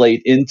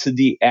translate into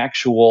the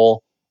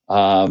actual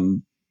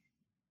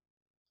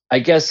I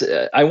guess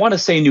I want to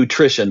say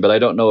nutrition, but I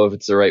don't know if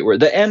it's the right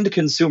word. The end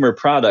consumer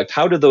product.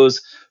 How do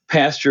those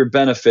pasture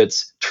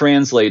benefits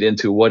translate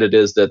into what it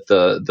is that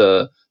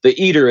the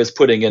eater is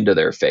putting into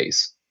their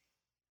face?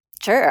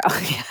 Sure.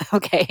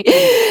 Okay.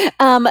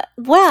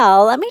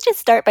 Well, let me just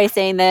start by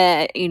saying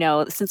that,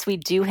 since we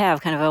do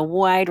have kind of a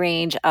wide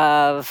range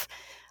of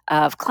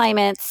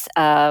climates,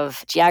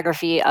 of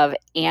geography, of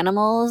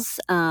animals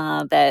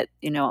that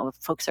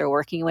folks are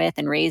working with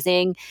and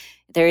raising,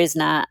 there is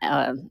not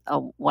a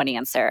one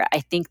answer. I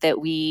think that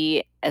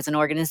we, as an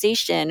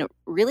organization,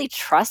 really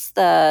trust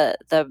the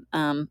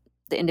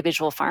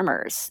individual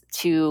farmers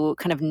to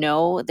kind of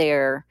know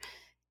their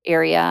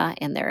area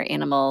and their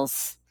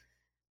animals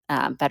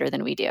better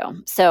than we do.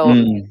 So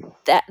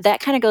that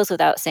kind of goes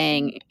without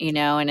saying,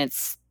 and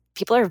it's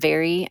people are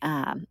very.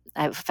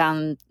 I've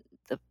found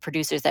the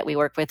producers that we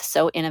work with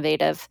so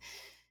innovative,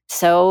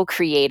 so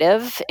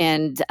creative,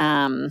 and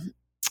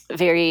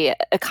very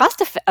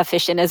cost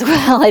efficient as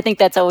well. I think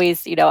that's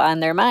always on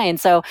their mind.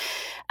 So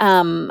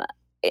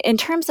in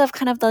terms of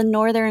kind of the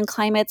northern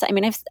climates, I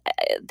mean,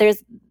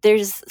 there's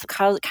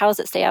cows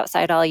that stay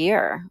outside all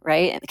year,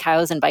 right?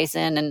 Cows and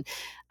bison,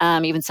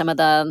 and even some of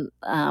the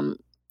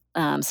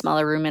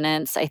smaller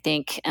ruminants. I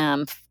think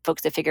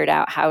folks have figured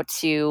out how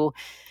to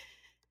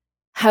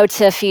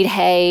feed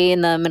hay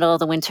in the middle of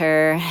the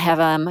winter,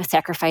 have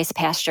sacrifice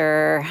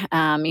pasture,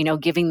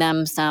 giving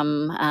them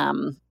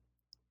some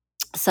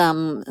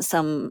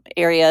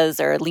areas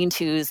or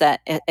lean-tos that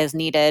as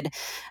needed.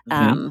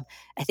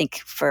 I think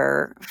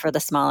for the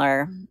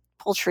smaller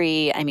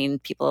poultry, I mean,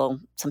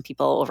 some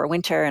people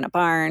overwinter in a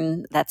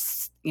barn.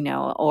 That's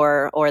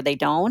or they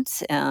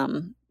don't.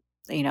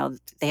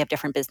 They have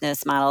different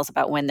business models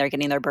about when they're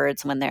getting their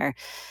birds, when they're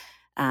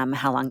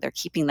how long they're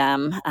keeping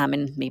them,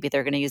 and maybe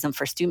they're going to use them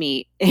for stew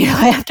meat,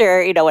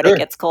 after when Sure. it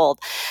gets cold.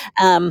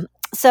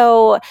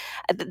 So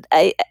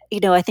I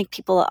think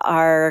people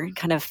are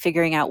kind of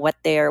figuring out what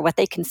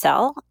they can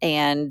sell,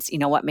 and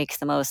what makes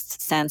the most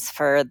sense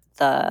for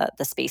the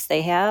space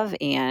they have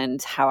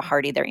and how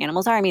hardy their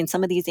animals are. I mean,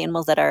 some of these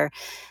animals that are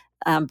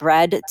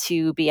bred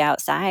to be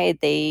outside,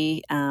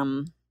 they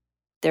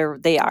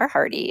are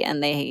hardy,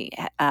 and they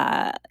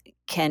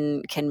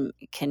can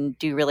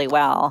do really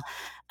well.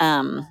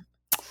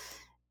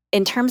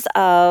 In terms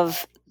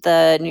of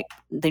the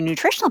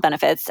nutritional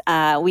benefits,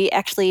 we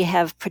actually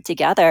have put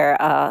together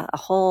a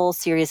whole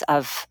series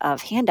of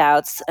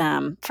handouts.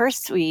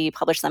 First, we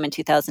published them in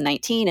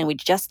 2019, and we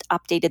just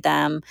updated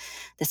them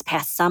this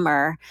past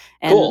summer.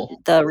 And Cool.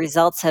 The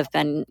results have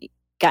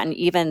gotten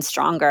even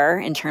stronger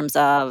in terms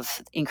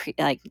of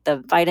like the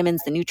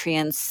vitamins, the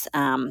nutrients,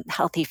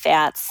 healthy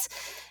fats,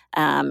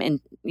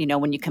 and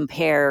when you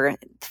compare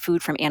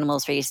food from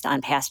animals raised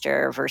on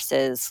pasture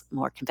versus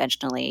more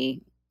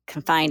conventionally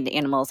confined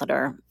animals that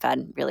are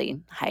fed really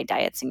high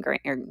diets and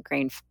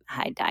grain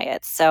high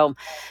diets. So,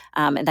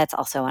 and that's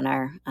also on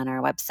our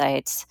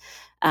website.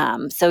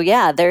 So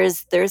yeah,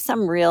 there's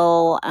some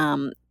real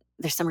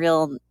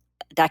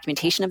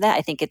documentation of that.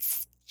 I think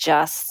it's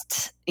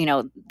just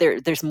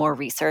there's more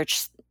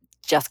research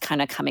just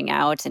kind of coming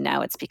out, and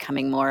now it's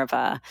becoming more of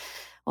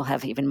we'll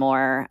have even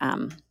more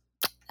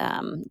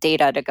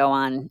data to go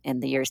on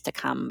in the years to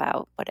come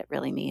about what it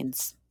really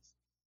means.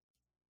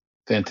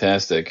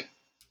 Fantastic.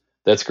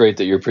 That's great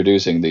that you're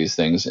producing these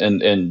things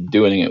and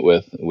doing it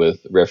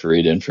with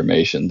refereed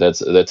information.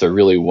 That's a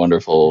really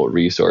wonderful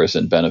resource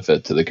and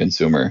benefit to the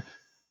consumer.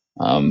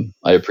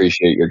 I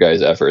appreciate your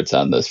guys' efforts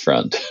on this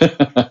front.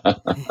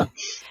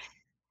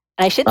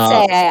 I should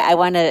say, I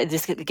want to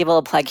just give a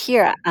little plug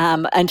here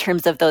in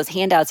terms of those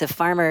handouts. If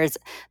farmers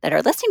that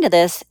are listening to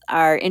this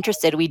are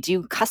interested, we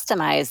do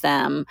customize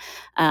them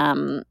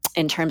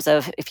in terms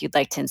of if you'd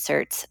like to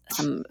insert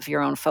some of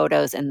your own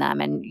photos in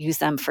them and use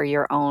them for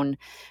your own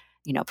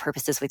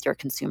purposes with your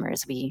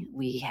consumers.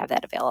 We have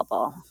that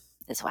available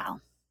as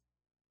well.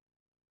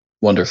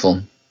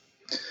 Wonderful.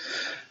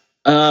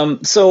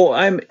 So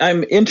I'm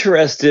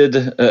interested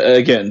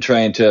again,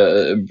 trying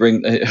to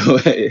bring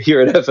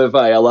here at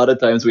FFI. A lot of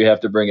times we have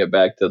to bring it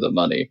back to the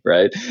money,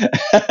 right?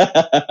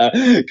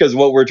 Because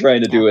what we're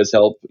trying to do is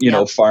help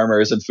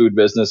farmers and food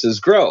businesses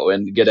grow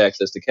and get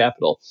access to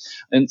capital.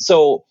 And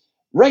so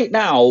right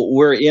now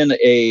we're in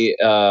a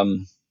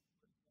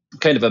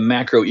kind of a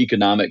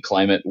macroeconomic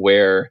climate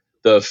where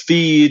the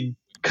feed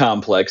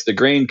complex, the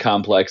grain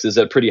complex, is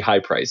at pretty high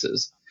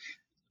prices,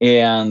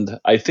 and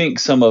I think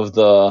some of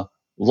the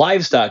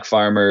livestock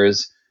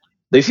farmers,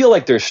 they feel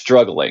like they're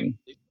struggling.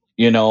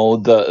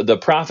 The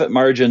profit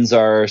margins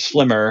are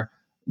slimmer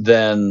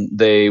than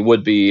they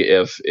would be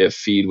if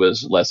feed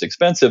was less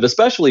expensive,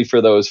 especially for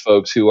those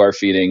folks who are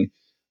feeding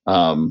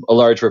a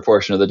large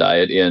proportion of the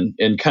diet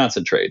in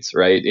concentrates,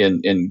 right?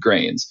 In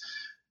grains.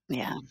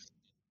 Yeah.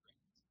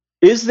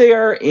 Is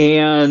there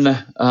an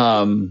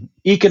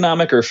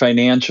economic or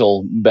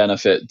financial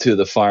benefit to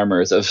the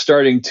farmers of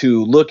starting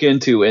to look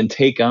into and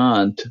take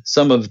on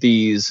some of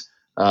these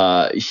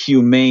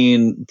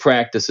humane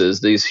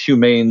practices, these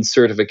humane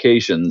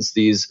certifications,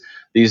 these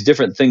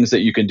different things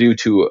that you can do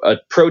to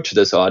approach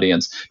this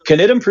audience? Can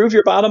it improve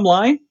your bottom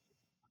line?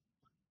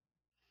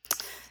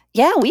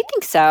 Yeah, we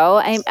think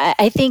so.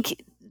 I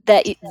think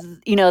that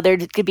there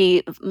could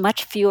be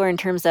much fewer in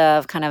terms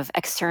of kind of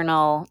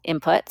external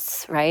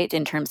inputs, right?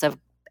 In terms of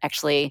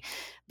actually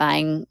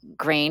buying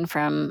grain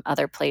from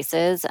other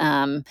places,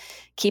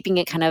 keeping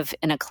it kind of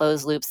in a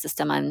closed loop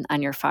system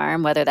on your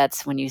farm, whether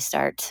that's when you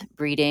start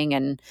breeding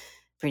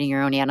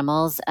your own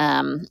animals,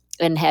 and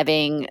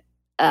having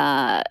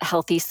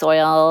healthy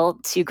soil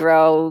to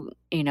grow,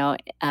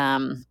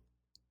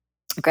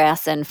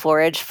 grass and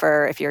forage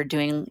for if you're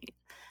doing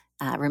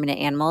ruminant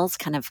animals,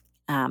 kind of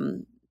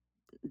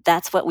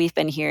that's what we've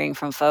been hearing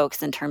from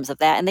folks in terms of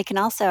that. And they can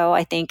also,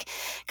 I think,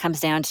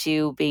 comes down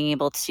to being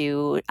able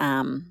to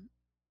kind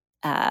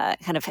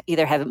of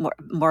either have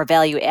more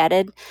value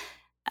added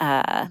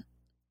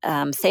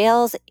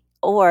sales,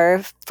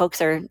 or folks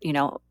are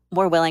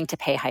more willing to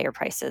pay higher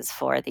prices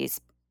for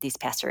these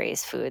pasture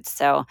raised foods.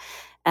 So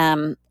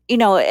we're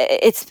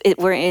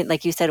in,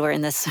 like you said, we're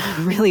in this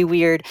really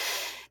weird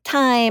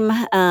time,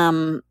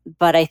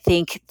 but I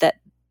think that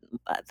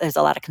there's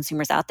a lot of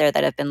consumers out there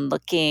that have been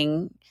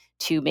looking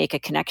to make a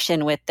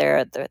connection with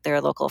their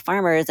local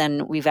farmers,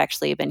 and we've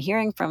actually been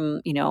hearing from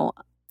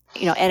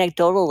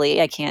anecdotally,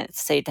 I can't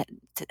say to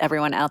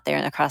everyone out there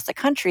and across the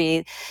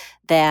country,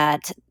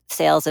 that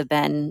sales have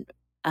been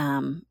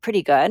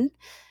pretty good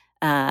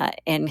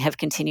and have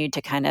continued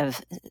to kind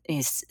of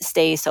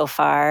stay so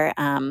far.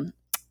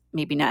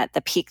 Maybe not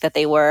the peak that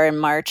they were in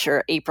March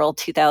or April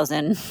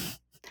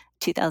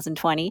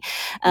 2020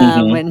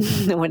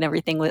 when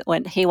everything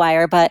went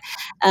haywire, but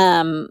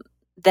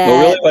that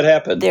really, what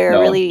happened? They're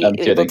really I'm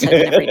able kidding. to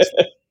kind of reach.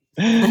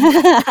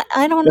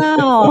 I don't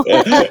know.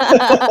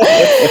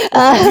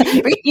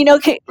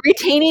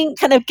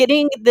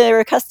 Getting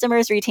their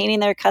customers, retaining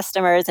their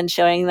customers, and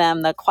showing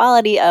them the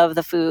quality of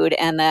the food,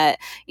 and that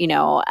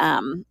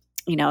and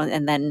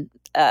then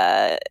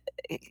I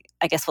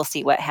guess we'll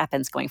see what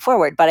happens going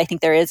forward. But I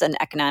think there is an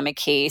economic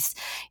case.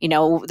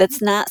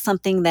 That's not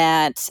something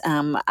that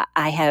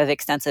I have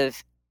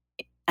extensive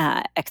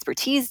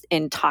expertise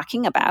in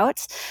talking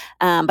about,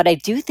 but I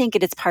do think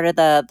it is part of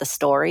the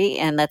story,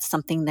 and that's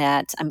something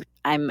that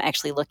I'm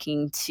actually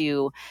looking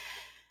to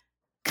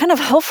kind of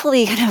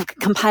hopefully kind of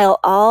compile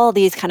all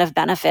these kind of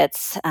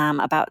benefits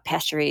about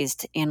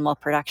pasture-raised animal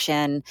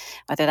production,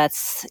 whether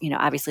that's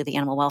obviously the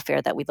animal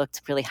welfare that we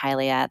looked really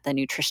highly at, the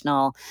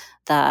nutritional,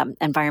 the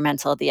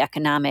environmental, the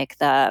economic,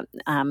 the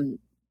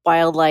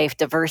wildlife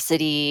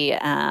diversity,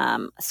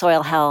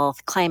 soil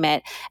health,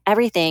 climate,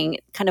 everything,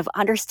 kind of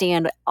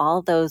understand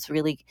all those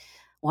really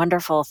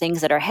wonderful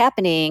things that are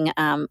happening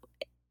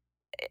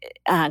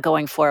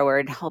going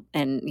forward.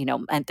 And,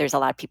 and there's a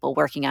lot of people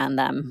working on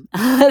them.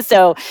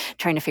 So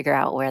trying to figure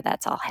out where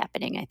that's all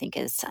happening, I think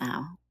is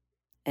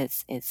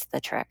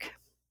the trick.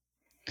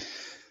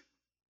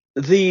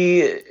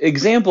 The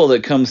example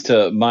that comes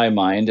to my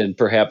mind, and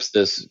perhaps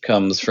this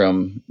comes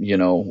from,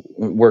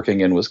 working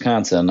in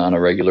Wisconsin on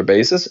a regular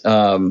basis,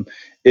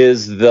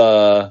 is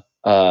the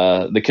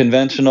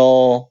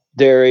conventional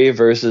dairy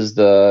versus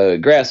the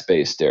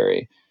grass-based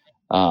dairy.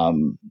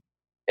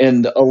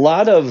 And a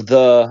lot of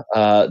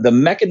the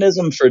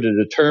mechanism for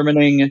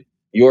determining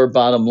your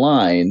bottom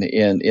line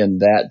in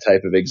that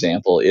type of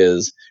example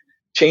is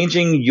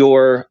changing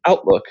your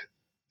outlook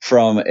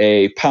from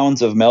a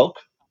pounds of milk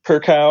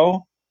per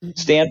cow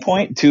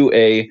standpoint to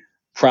a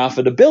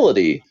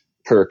profitability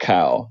per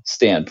cow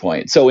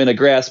standpoint. So in a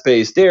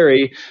grass-based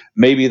dairy,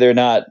 maybe they're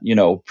not,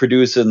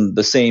 producing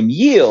the same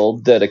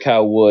yield that a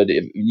cow would,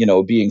 if,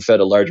 being fed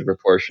a larger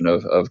proportion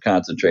of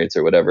concentrates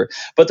or whatever,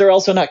 but they're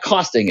also not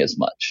costing as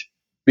much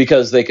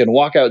because they can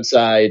walk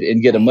outside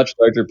and get a much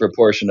larger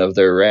proportion of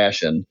their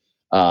ration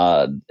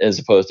as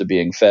opposed to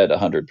being fed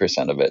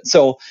 100% of it.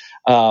 So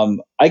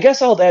I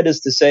guess all that is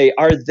to say,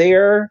 are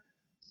there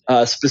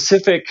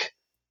specific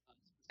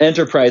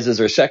enterprises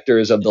or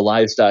sectors of the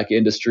livestock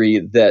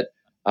industry that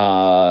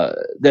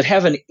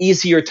have an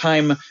easier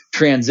time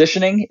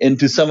transitioning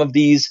into some of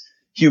these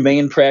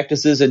humane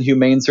practices and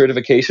humane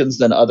certifications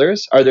than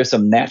others? Are there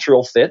some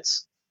natural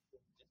fits?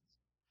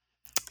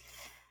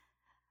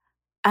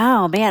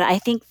 Oh man, I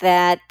think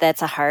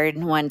that's a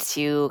hard one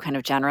to kind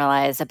of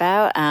generalize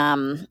about.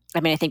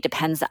 I think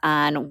depends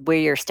on where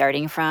you're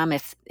starting from.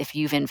 If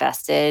you've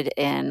invested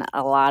in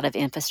a lot of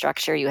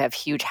infrastructure, you have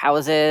huge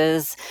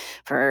houses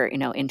for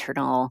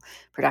internal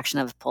production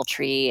of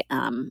poultry.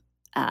 That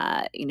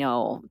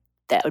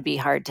would be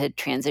hard to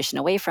transition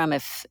away from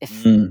if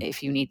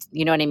you need,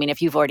 what I mean, if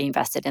you've already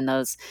invested in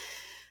those.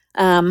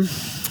 But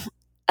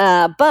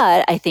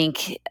I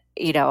think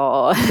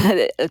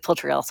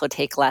poultry also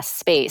take less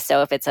space.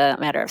 So if it's a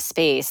matter of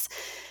space,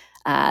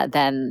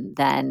 then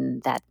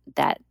that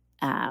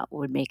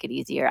would make it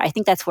easier. I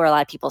think that's where a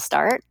lot of people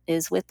start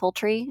is with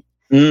poultry,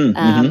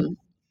 and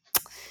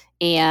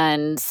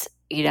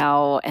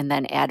and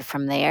then add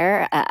from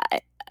there.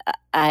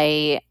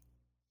 I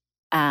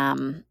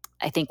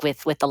think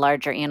with the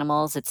larger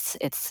animals, it's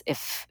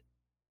if,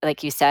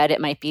 like you said,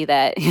 it might be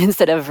that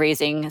instead of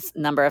raising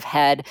number of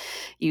head,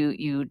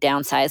 you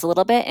downsize a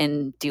little bit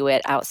and do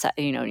it outside.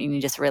 You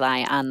just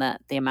rely on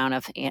the amount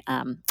of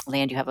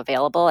land you have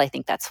available. I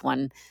think that's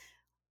one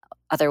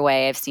other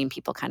way I've seen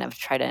people kind of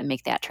try to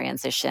make that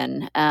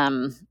transition.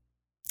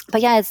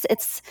 But yeah,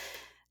 it's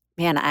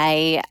man,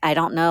 I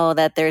don't know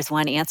that there's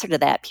one answer to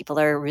that. People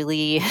are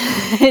really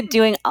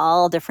doing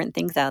all different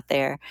things out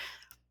there.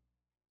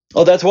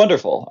 Oh, that's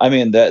wonderful. I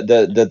mean,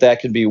 that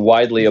can be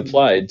widely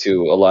applied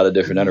to a lot of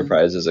different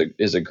enterprises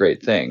is a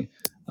great thing.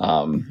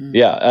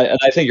 Yeah, and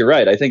I think you're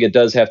right. I think it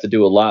does have to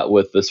do a lot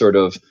with the sort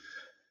of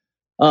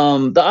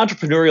the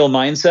entrepreneurial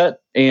mindset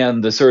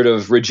and the sort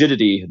of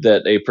rigidity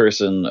that a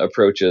person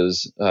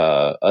approaches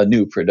a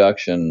new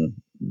production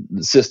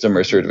system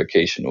or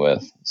certification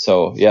with.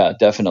 So yeah,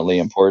 definitely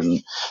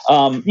important.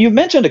 You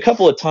mentioned a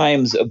couple of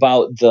times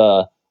about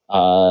the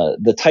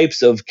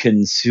types of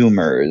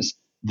consumers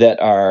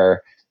that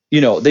are,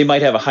 they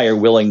might have a higher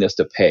willingness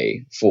to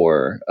pay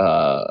for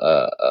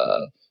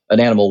an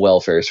animal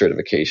welfare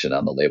certification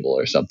on the label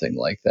or something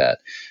like that.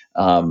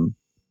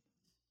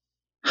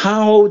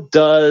 How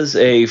does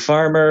a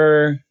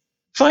farmer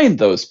find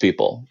those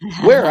people?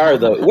 Where are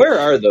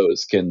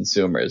those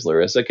consumers,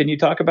 Larissa? Can you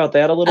talk about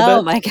that a little bit?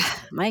 Oh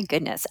my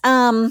goodness.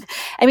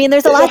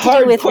 There's a lot to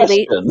do with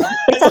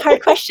it's a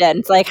hard question.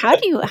 It's like how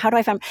do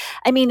I find?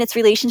 It's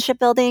relationship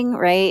building,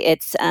 right?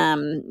 It's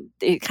kind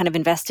of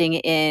investing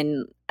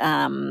in.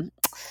 I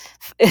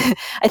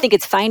think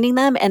it's finding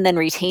them and then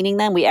retaining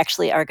them. We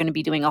actually are going to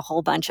be doing a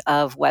whole bunch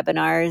of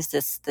webinars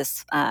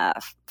this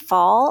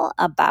fall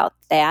about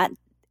that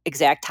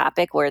exact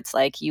topic, where it's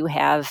like you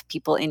have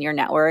people in your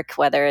network,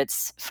 whether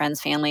it's friends,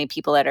 family,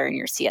 people that are in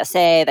your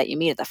CSA that you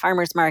meet at the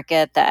farmers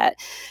market, that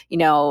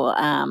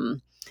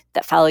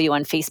that follow you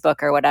on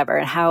Facebook or whatever,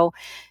 and how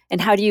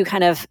do you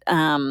kind of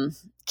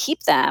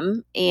keep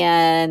them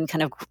and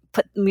kind of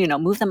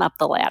move them up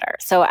the ladder.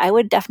 So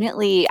I'm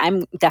definitely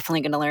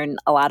going to learn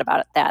a lot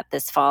about that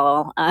this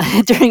fall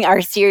during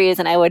our series,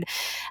 and I would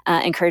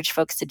encourage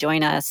folks to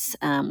join us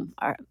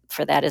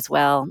for that as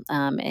well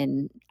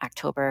in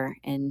October,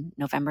 in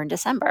November, and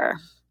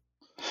December.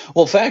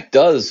 Well, FACT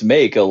does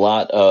make a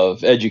lot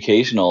of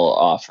educational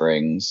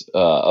offerings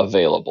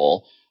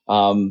available.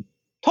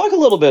 Talk a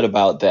little bit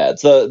about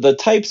that. The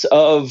types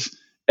of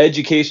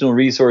educational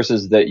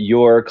resources that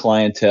your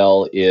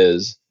clientele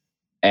is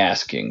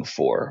asking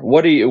for.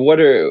 What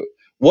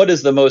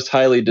is the most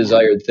highly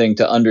desired thing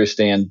to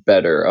understand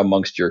better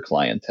amongst your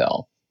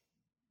clientele?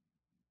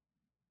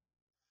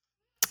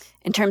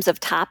 In terms of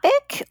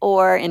topic,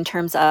 or in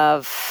terms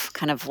of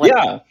kind of what?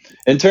 Yeah,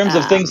 in terms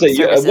of things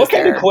that what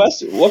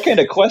kind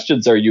of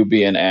questions are you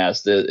being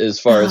asked as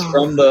far as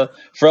from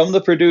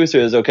the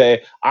producers?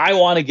 Okay, I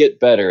want to get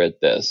better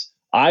at this.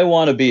 I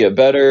want to be a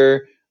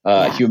better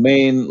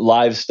humane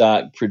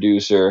livestock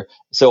producer,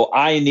 so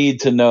I need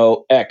to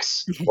know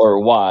X or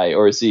Y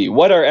or Z.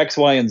 What are X,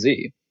 Y, and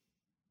Z?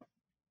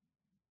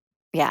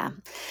 Yeah.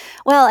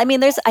 Well, I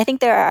mean, I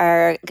think there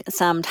are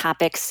some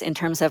topics in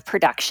terms of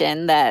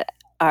production that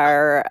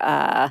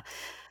are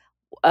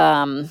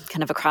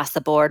kind of across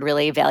the board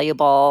really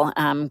valuable.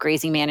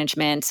 Grazing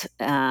management,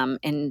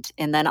 and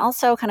then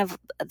also kind of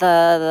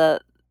the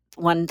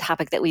one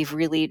topic that we've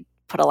really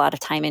put a lot of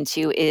time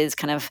into is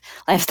kind of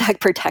livestock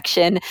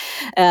protection,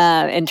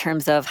 in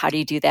terms of how do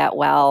you do that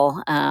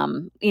well.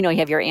 You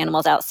have your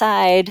animals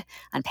outside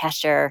on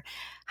pasture.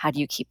 How do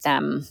you keep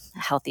them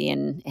healthy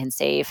and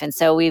safe? And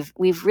so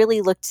we've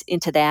really looked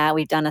into that.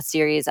 We've done a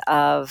series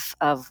of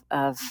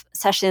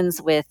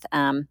sessions with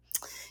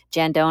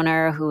Jan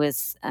Donor, who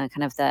is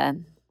kind of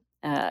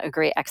a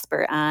great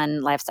expert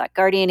on livestock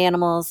guardian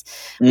animals.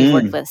 We've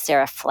worked with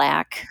Sarah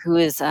Flack, who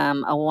is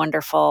a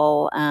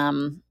wonderful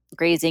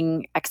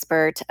grazing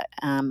expert,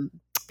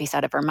 based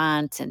out of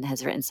Vermont, and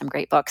has written some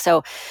great books.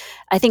 So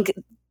I think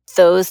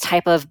those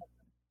type of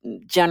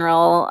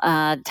general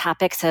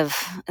topics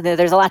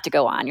there's a lot to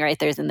go on, right?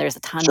 There's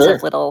tons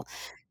of little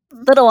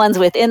ones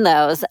within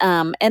those.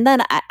 And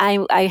then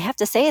I have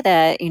to say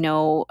that,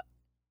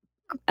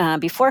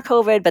 before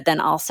COVID, but then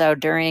also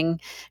during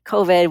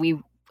COVID,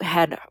 we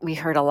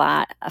heard a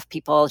lot of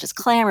people just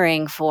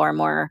clamoring for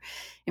more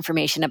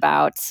information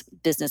about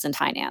business and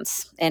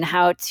finance and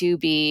how to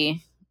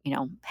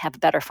have a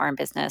better farm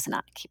business and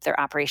not keep their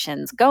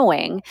operations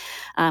going,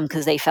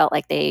 because they felt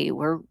like they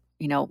were,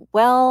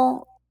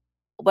 well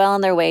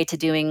on their way to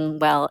doing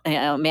well,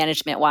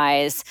 management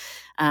wise,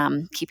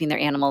 keeping their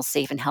animals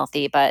safe and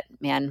healthy. But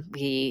man,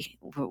 the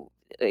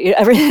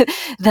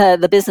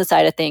business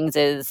side of things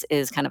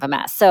is kind of a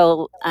mess.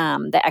 So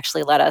that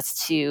actually led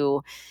us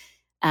to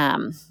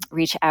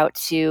reach out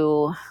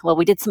to,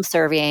 we did some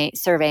surveying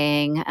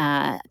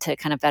to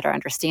kind of better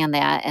understand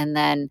that. And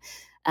then,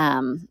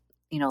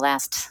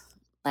 last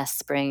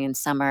spring and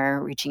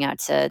summer, reaching out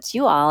to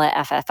you all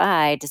at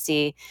FFI to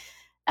see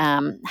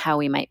how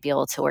we might be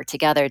able to work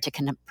together to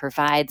kind of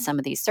provide some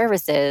of these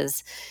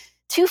services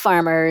to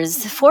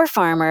farmers, for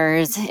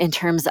farmers, in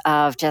terms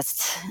of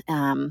just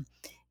doing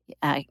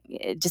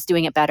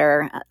it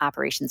better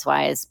operations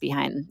wise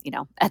behind,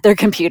 at their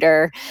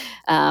computer,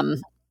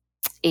 and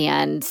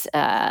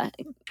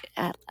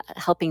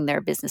helping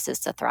their businesses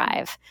to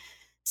thrive.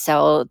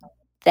 So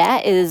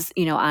that is,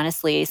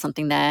 honestly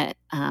something that,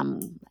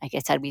 like I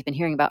said, we've been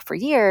hearing about for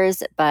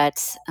years,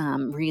 but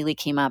really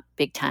came up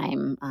big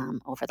time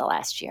over the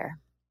last year.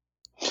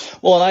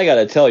 Well, and I got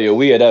to tell you,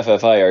 we at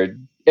FFI are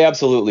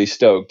absolutely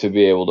stoked to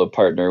be able to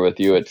partner with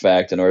you at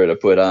FACT in order to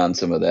put on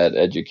some of that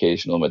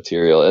educational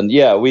material. And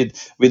yeah, we'd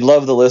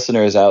love the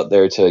listeners out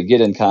there to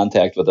get in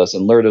contact with us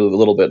and learn a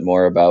little bit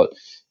more about,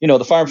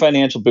 the farm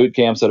financial boot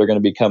camps that are going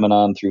to be coming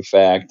on through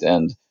FACT,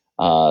 and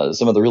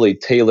some of the really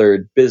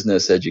tailored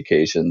business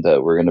education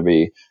that we're going to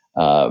be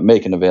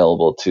making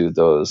available to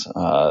those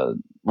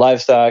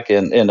livestock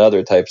and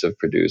other types of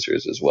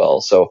producers as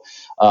well. So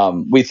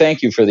we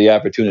thank you for the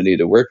opportunity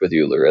to work with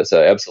you,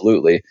 Larissa.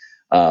 Absolutely.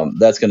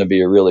 That's going to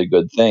be a really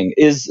good thing.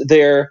 Is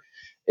there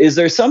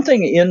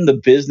something in the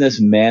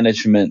business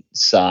management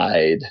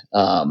side,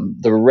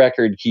 the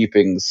record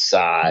keeping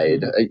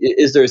side?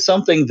 Is there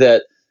something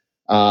that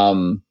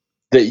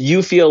that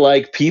you feel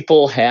like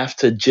people have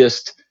to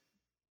just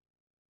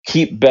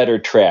keep better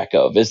track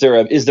of? Is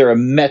there a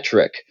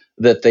metric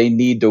that they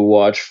need to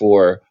watch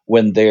for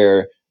when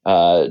they're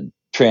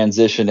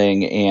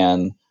transitioning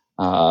an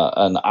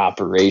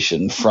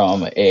operation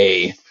from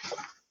a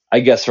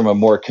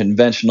more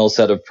conventional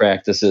set of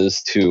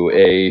practices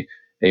to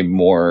a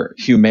more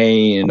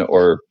humane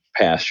or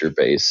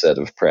pasture-based set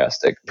of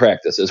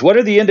practices? What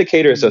are the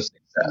indicators of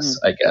success,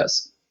 I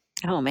guess?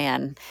 Oh,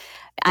 man.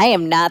 I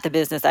am not the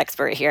business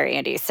expert here,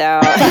 Andy,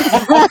 so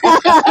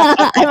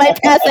I might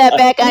pass that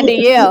back on to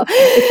you.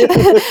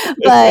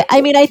 But I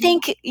mean, I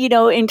think,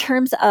 in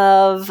terms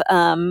of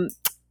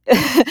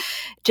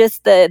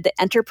just the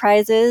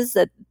enterprises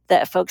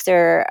that folks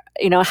are,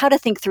 how to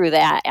think through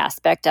that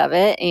aspect of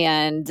it,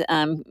 and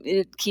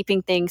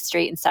keeping things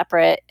straight and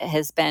separate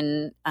has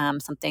been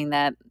something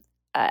that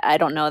I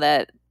don't know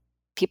that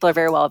people are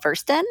very well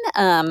versed in,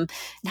 and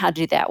how to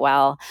do that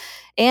well.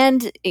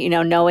 And,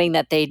 knowing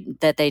that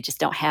they just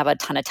don't have a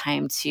ton of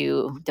time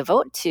to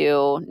devote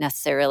to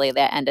necessarily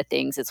that end of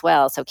things as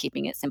well. So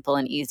keeping it simple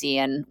and easy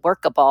and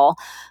workable,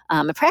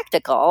 and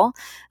practical.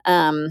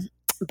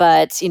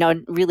 But,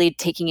 really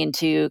taking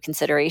into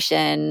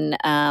consideration,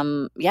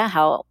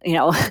 how,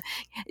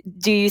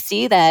 do you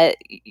see that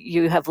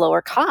you have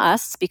lower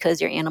costs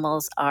because your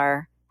animals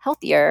are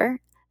healthier,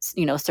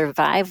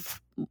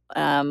 survive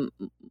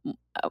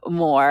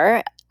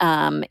more,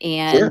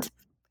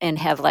 and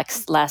have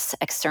less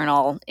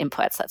external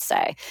inputs, let's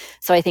say.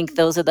 So I think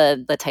those are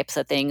the types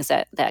of things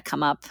that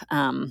come up,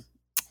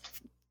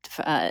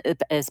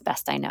 as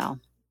best I know.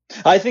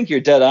 I think you're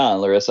dead on,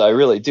 Larissa. I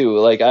really do.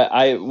 Like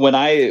when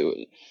I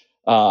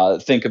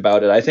think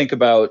about it, I think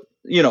about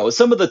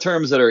some of the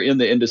terms that are in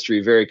the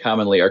industry very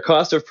commonly are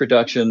cost of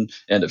production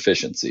and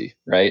efficiency,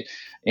 right?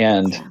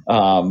 And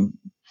Yeah.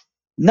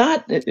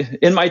 not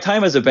in my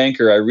time as a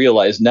banker, I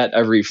realized not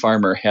every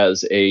farmer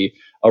has a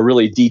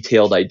really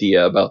detailed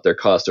idea about their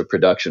cost of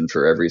production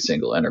for every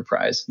single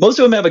enterprise. Most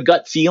of them have a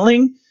gut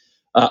feeling,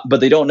 but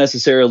they don't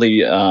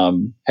necessarily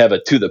have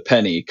a to the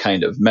penny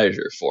kind of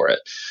measure for it.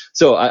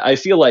 So I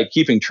feel like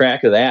keeping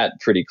track of that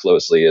pretty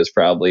closely is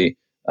probably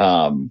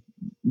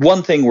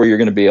one thing where you're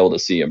going to be able to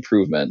see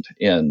improvement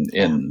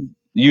in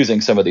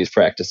using some of these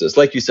practices.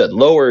 Like you said,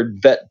 lowered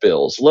vet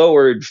bills,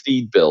 lowered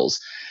feed bills,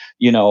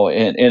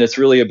 and it's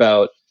really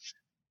about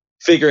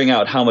figuring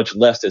out how much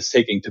less it's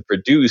taking to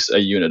produce a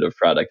unit of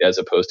product as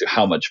opposed to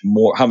how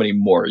many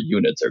more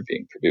units are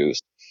being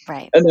produced.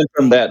 Right. And then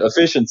from Right. that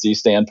efficiency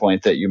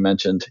standpoint that you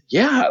mentioned,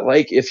 yeah,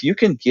 like if you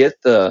can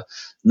get the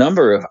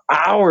number of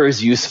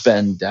hours you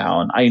spend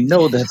down, I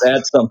know that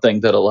that's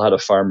something that a lot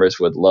of farmers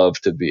would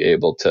love to be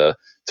able to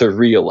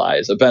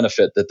realize, a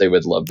benefit that they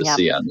would love to Yep.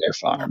 see on their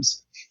Yep.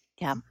 farms.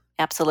 Yeah,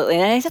 absolutely.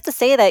 And I have to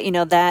say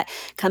that, that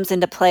comes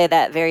into play,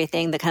 that very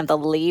thing, the kind of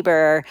the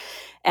labor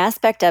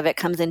aspect of it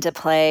comes into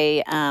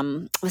play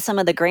with some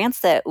of the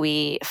grants that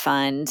we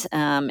fund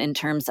in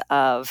terms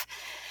of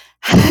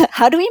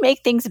how do we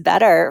make things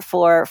better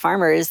for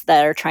farmers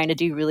that are trying to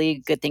do really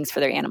good things for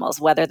their animals,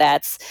 whether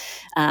that's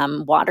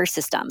water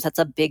systems. That's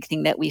a big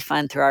thing that we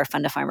fund through our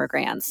Fund a Farmer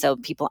grants. So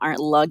people aren't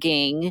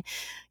lugging,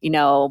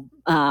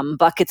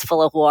 buckets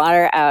full of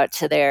water out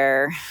to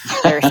their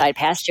side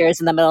pastures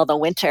in the middle of the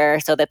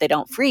winter so that they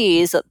don't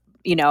freeze.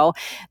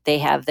 They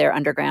have their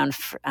underground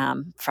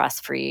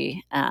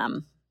frost-free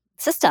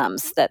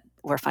systems that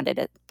were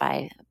funded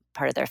by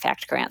part of their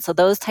FACT grant. So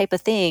those type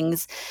of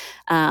things,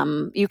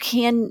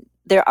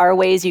 there are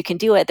ways you can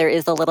do it. There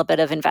is a little bit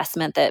of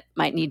investment that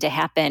might need to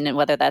happen, and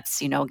whether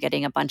that's,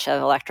 getting a bunch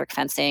of electric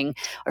fencing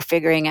or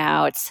figuring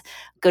out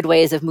good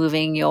ways of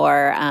moving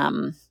your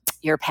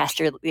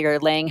pasture, your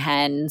laying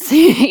hens,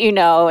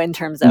 in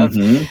terms of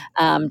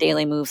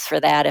daily moves for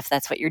that, if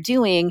that's what you're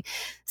doing,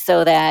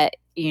 so that,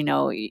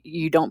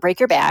 you don't break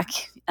your back,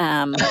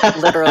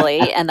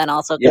 literally, and then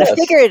also kind of Yes.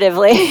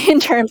 figuratively in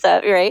terms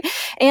of, right?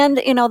 And,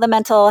 the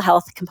mental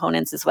health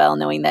components as well,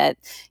 knowing that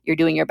you're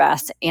doing your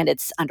best and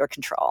it's under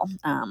control.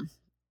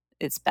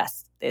 It's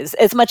best is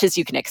as much as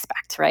you can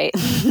expect, right?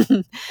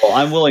 Well,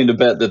 I'm willing to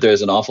bet that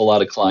there's an awful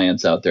lot of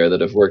clients out there that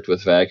have worked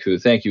with VAC who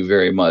thank you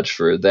very much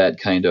for that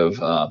kind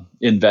of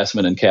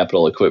investment in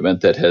capital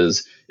equipment that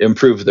has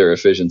improved their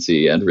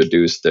efficiency and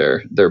reduced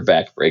their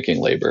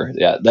back-breaking labor.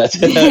 Yeah, that's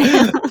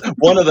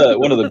one of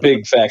the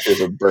big factors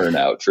of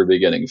burnout for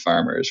beginning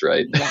farmers,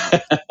 right?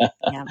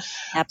 Yeah,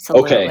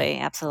 Okay.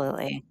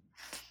 absolutely.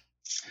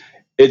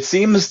 It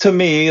seems to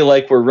me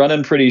like we're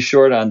running pretty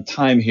short on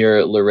time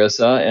here,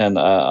 Larissa, and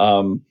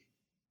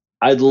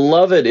I'd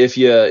love it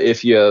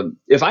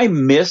if I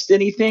missed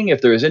anything,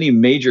 if there's any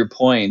major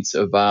points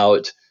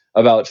about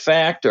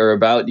FACT or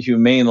about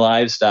humane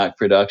livestock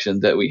production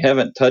that we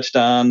haven't touched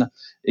on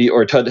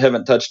or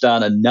haven't touched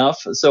on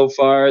enough so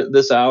far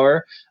this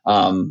hour.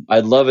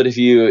 I'd love it if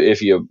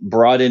you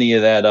brought any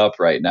of that up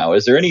right now.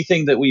 Is there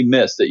anything that we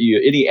missed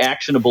any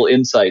actionable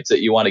insights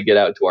that you want to get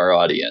out to our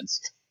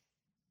audience?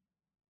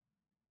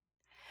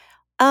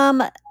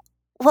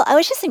 Well, I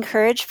would just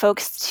encourage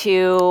folks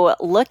to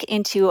look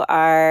into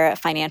our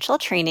financial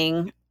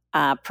training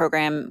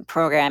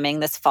programming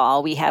this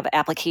fall. We have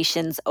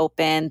applications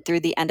open through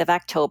the end of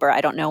October.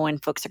 I don't know when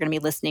folks are going to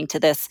be listening to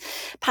this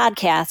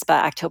podcast,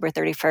 but October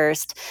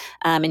 31st.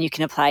 And you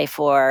can apply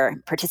for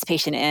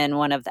participation in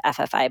one of the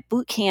FFI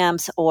boot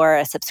camps or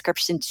a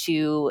subscription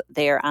to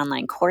their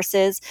online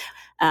courses.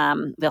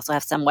 We also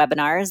have some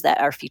webinars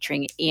that are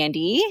featuring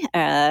Andy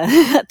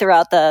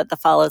throughout the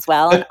fall as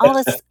well. And all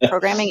this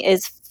programming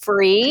is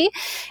free.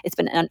 It's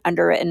been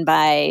underwritten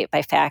by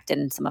FACT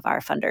and some of our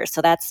funders. So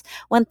that's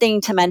one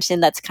thing to mention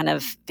that's kind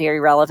of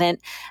very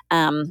relevant.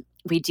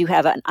 We do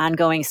have an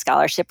ongoing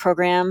scholarship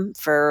program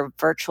for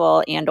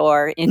virtual and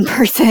or in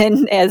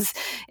person as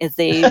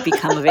they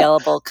become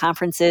available.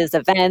 Conferences,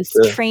 events,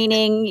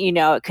 training.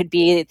 It could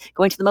be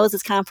going to the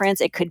Moses Conference.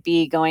 It could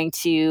be going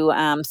to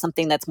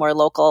something that's more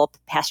local,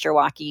 pasture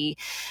walkie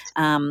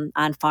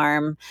on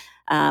farm.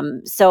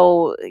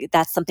 So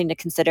that's something to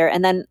consider.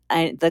 And then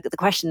the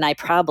question I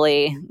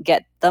probably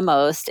get the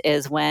most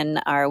is, when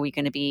are we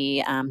going to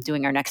be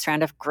doing our next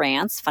round of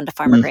grants, Fund a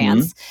Farmer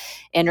grants?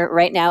 And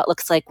right now it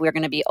looks like we're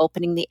going to be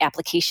opening the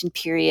application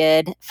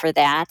period for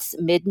that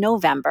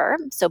mid-November.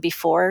 So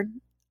before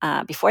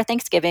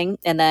Thanksgiving,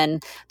 and then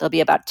there'll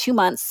be about 2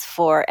 months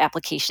for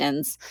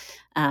applications.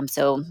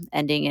 So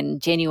ending in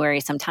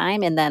January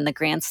sometime, and then the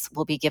grants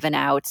will be given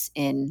out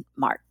in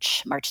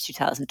March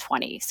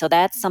 2020. So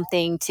that's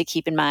something to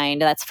keep in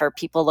mind. That's for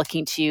people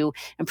looking to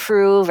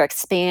improve or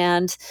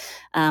expand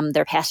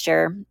their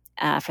pasture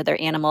for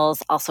their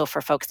animals. Also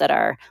for folks that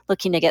are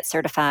looking to get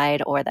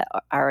certified or that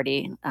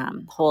already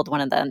hold one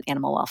of the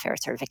animal welfare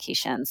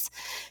certifications.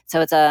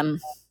 So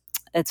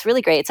it's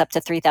really great. It's up to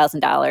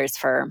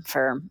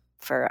 $3,000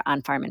 for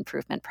on-farm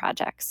improvement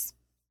projects.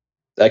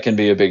 That can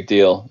be a big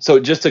deal. So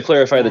just to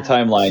clarify the Yeah.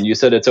 timeline, you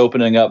said it's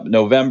opening up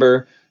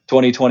November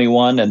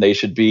 2021 and they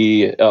should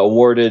be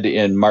awarded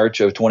in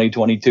March of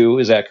 2022.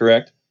 Is that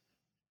correct?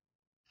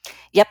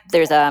 Yep,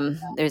 there's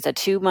a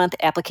 2-month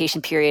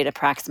application period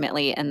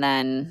approximately, and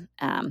then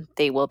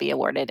they will be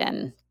awarded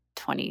in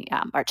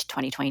March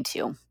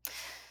 2022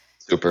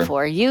 Super.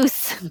 for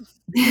use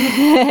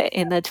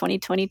in the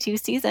 2022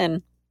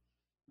 season.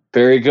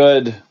 Very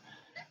good.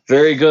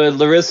 Very good.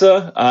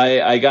 Larissa,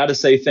 I got to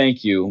say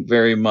thank you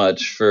very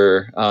much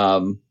for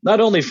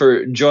not only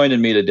for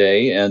joining me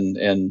today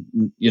and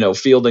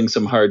fielding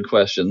some hard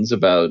questions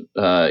about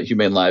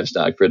humane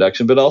livestock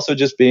production, but also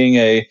just being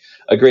a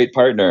great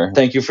partner.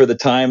 Thank you for the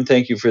time.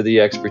 Thank you for the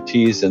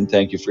expertise. And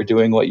thank you for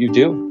doing what you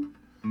do.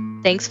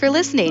 Thanks for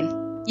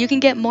listening. You can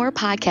get more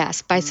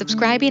podcasts by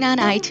subscribing on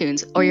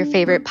iTunes or your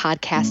favorite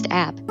podcast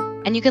app.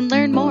 And you can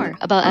learn more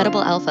about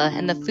Edible Alpha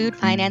and the Food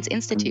Finance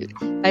Institute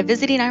by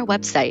visiting our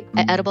website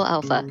at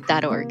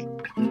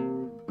ediblealpha.org.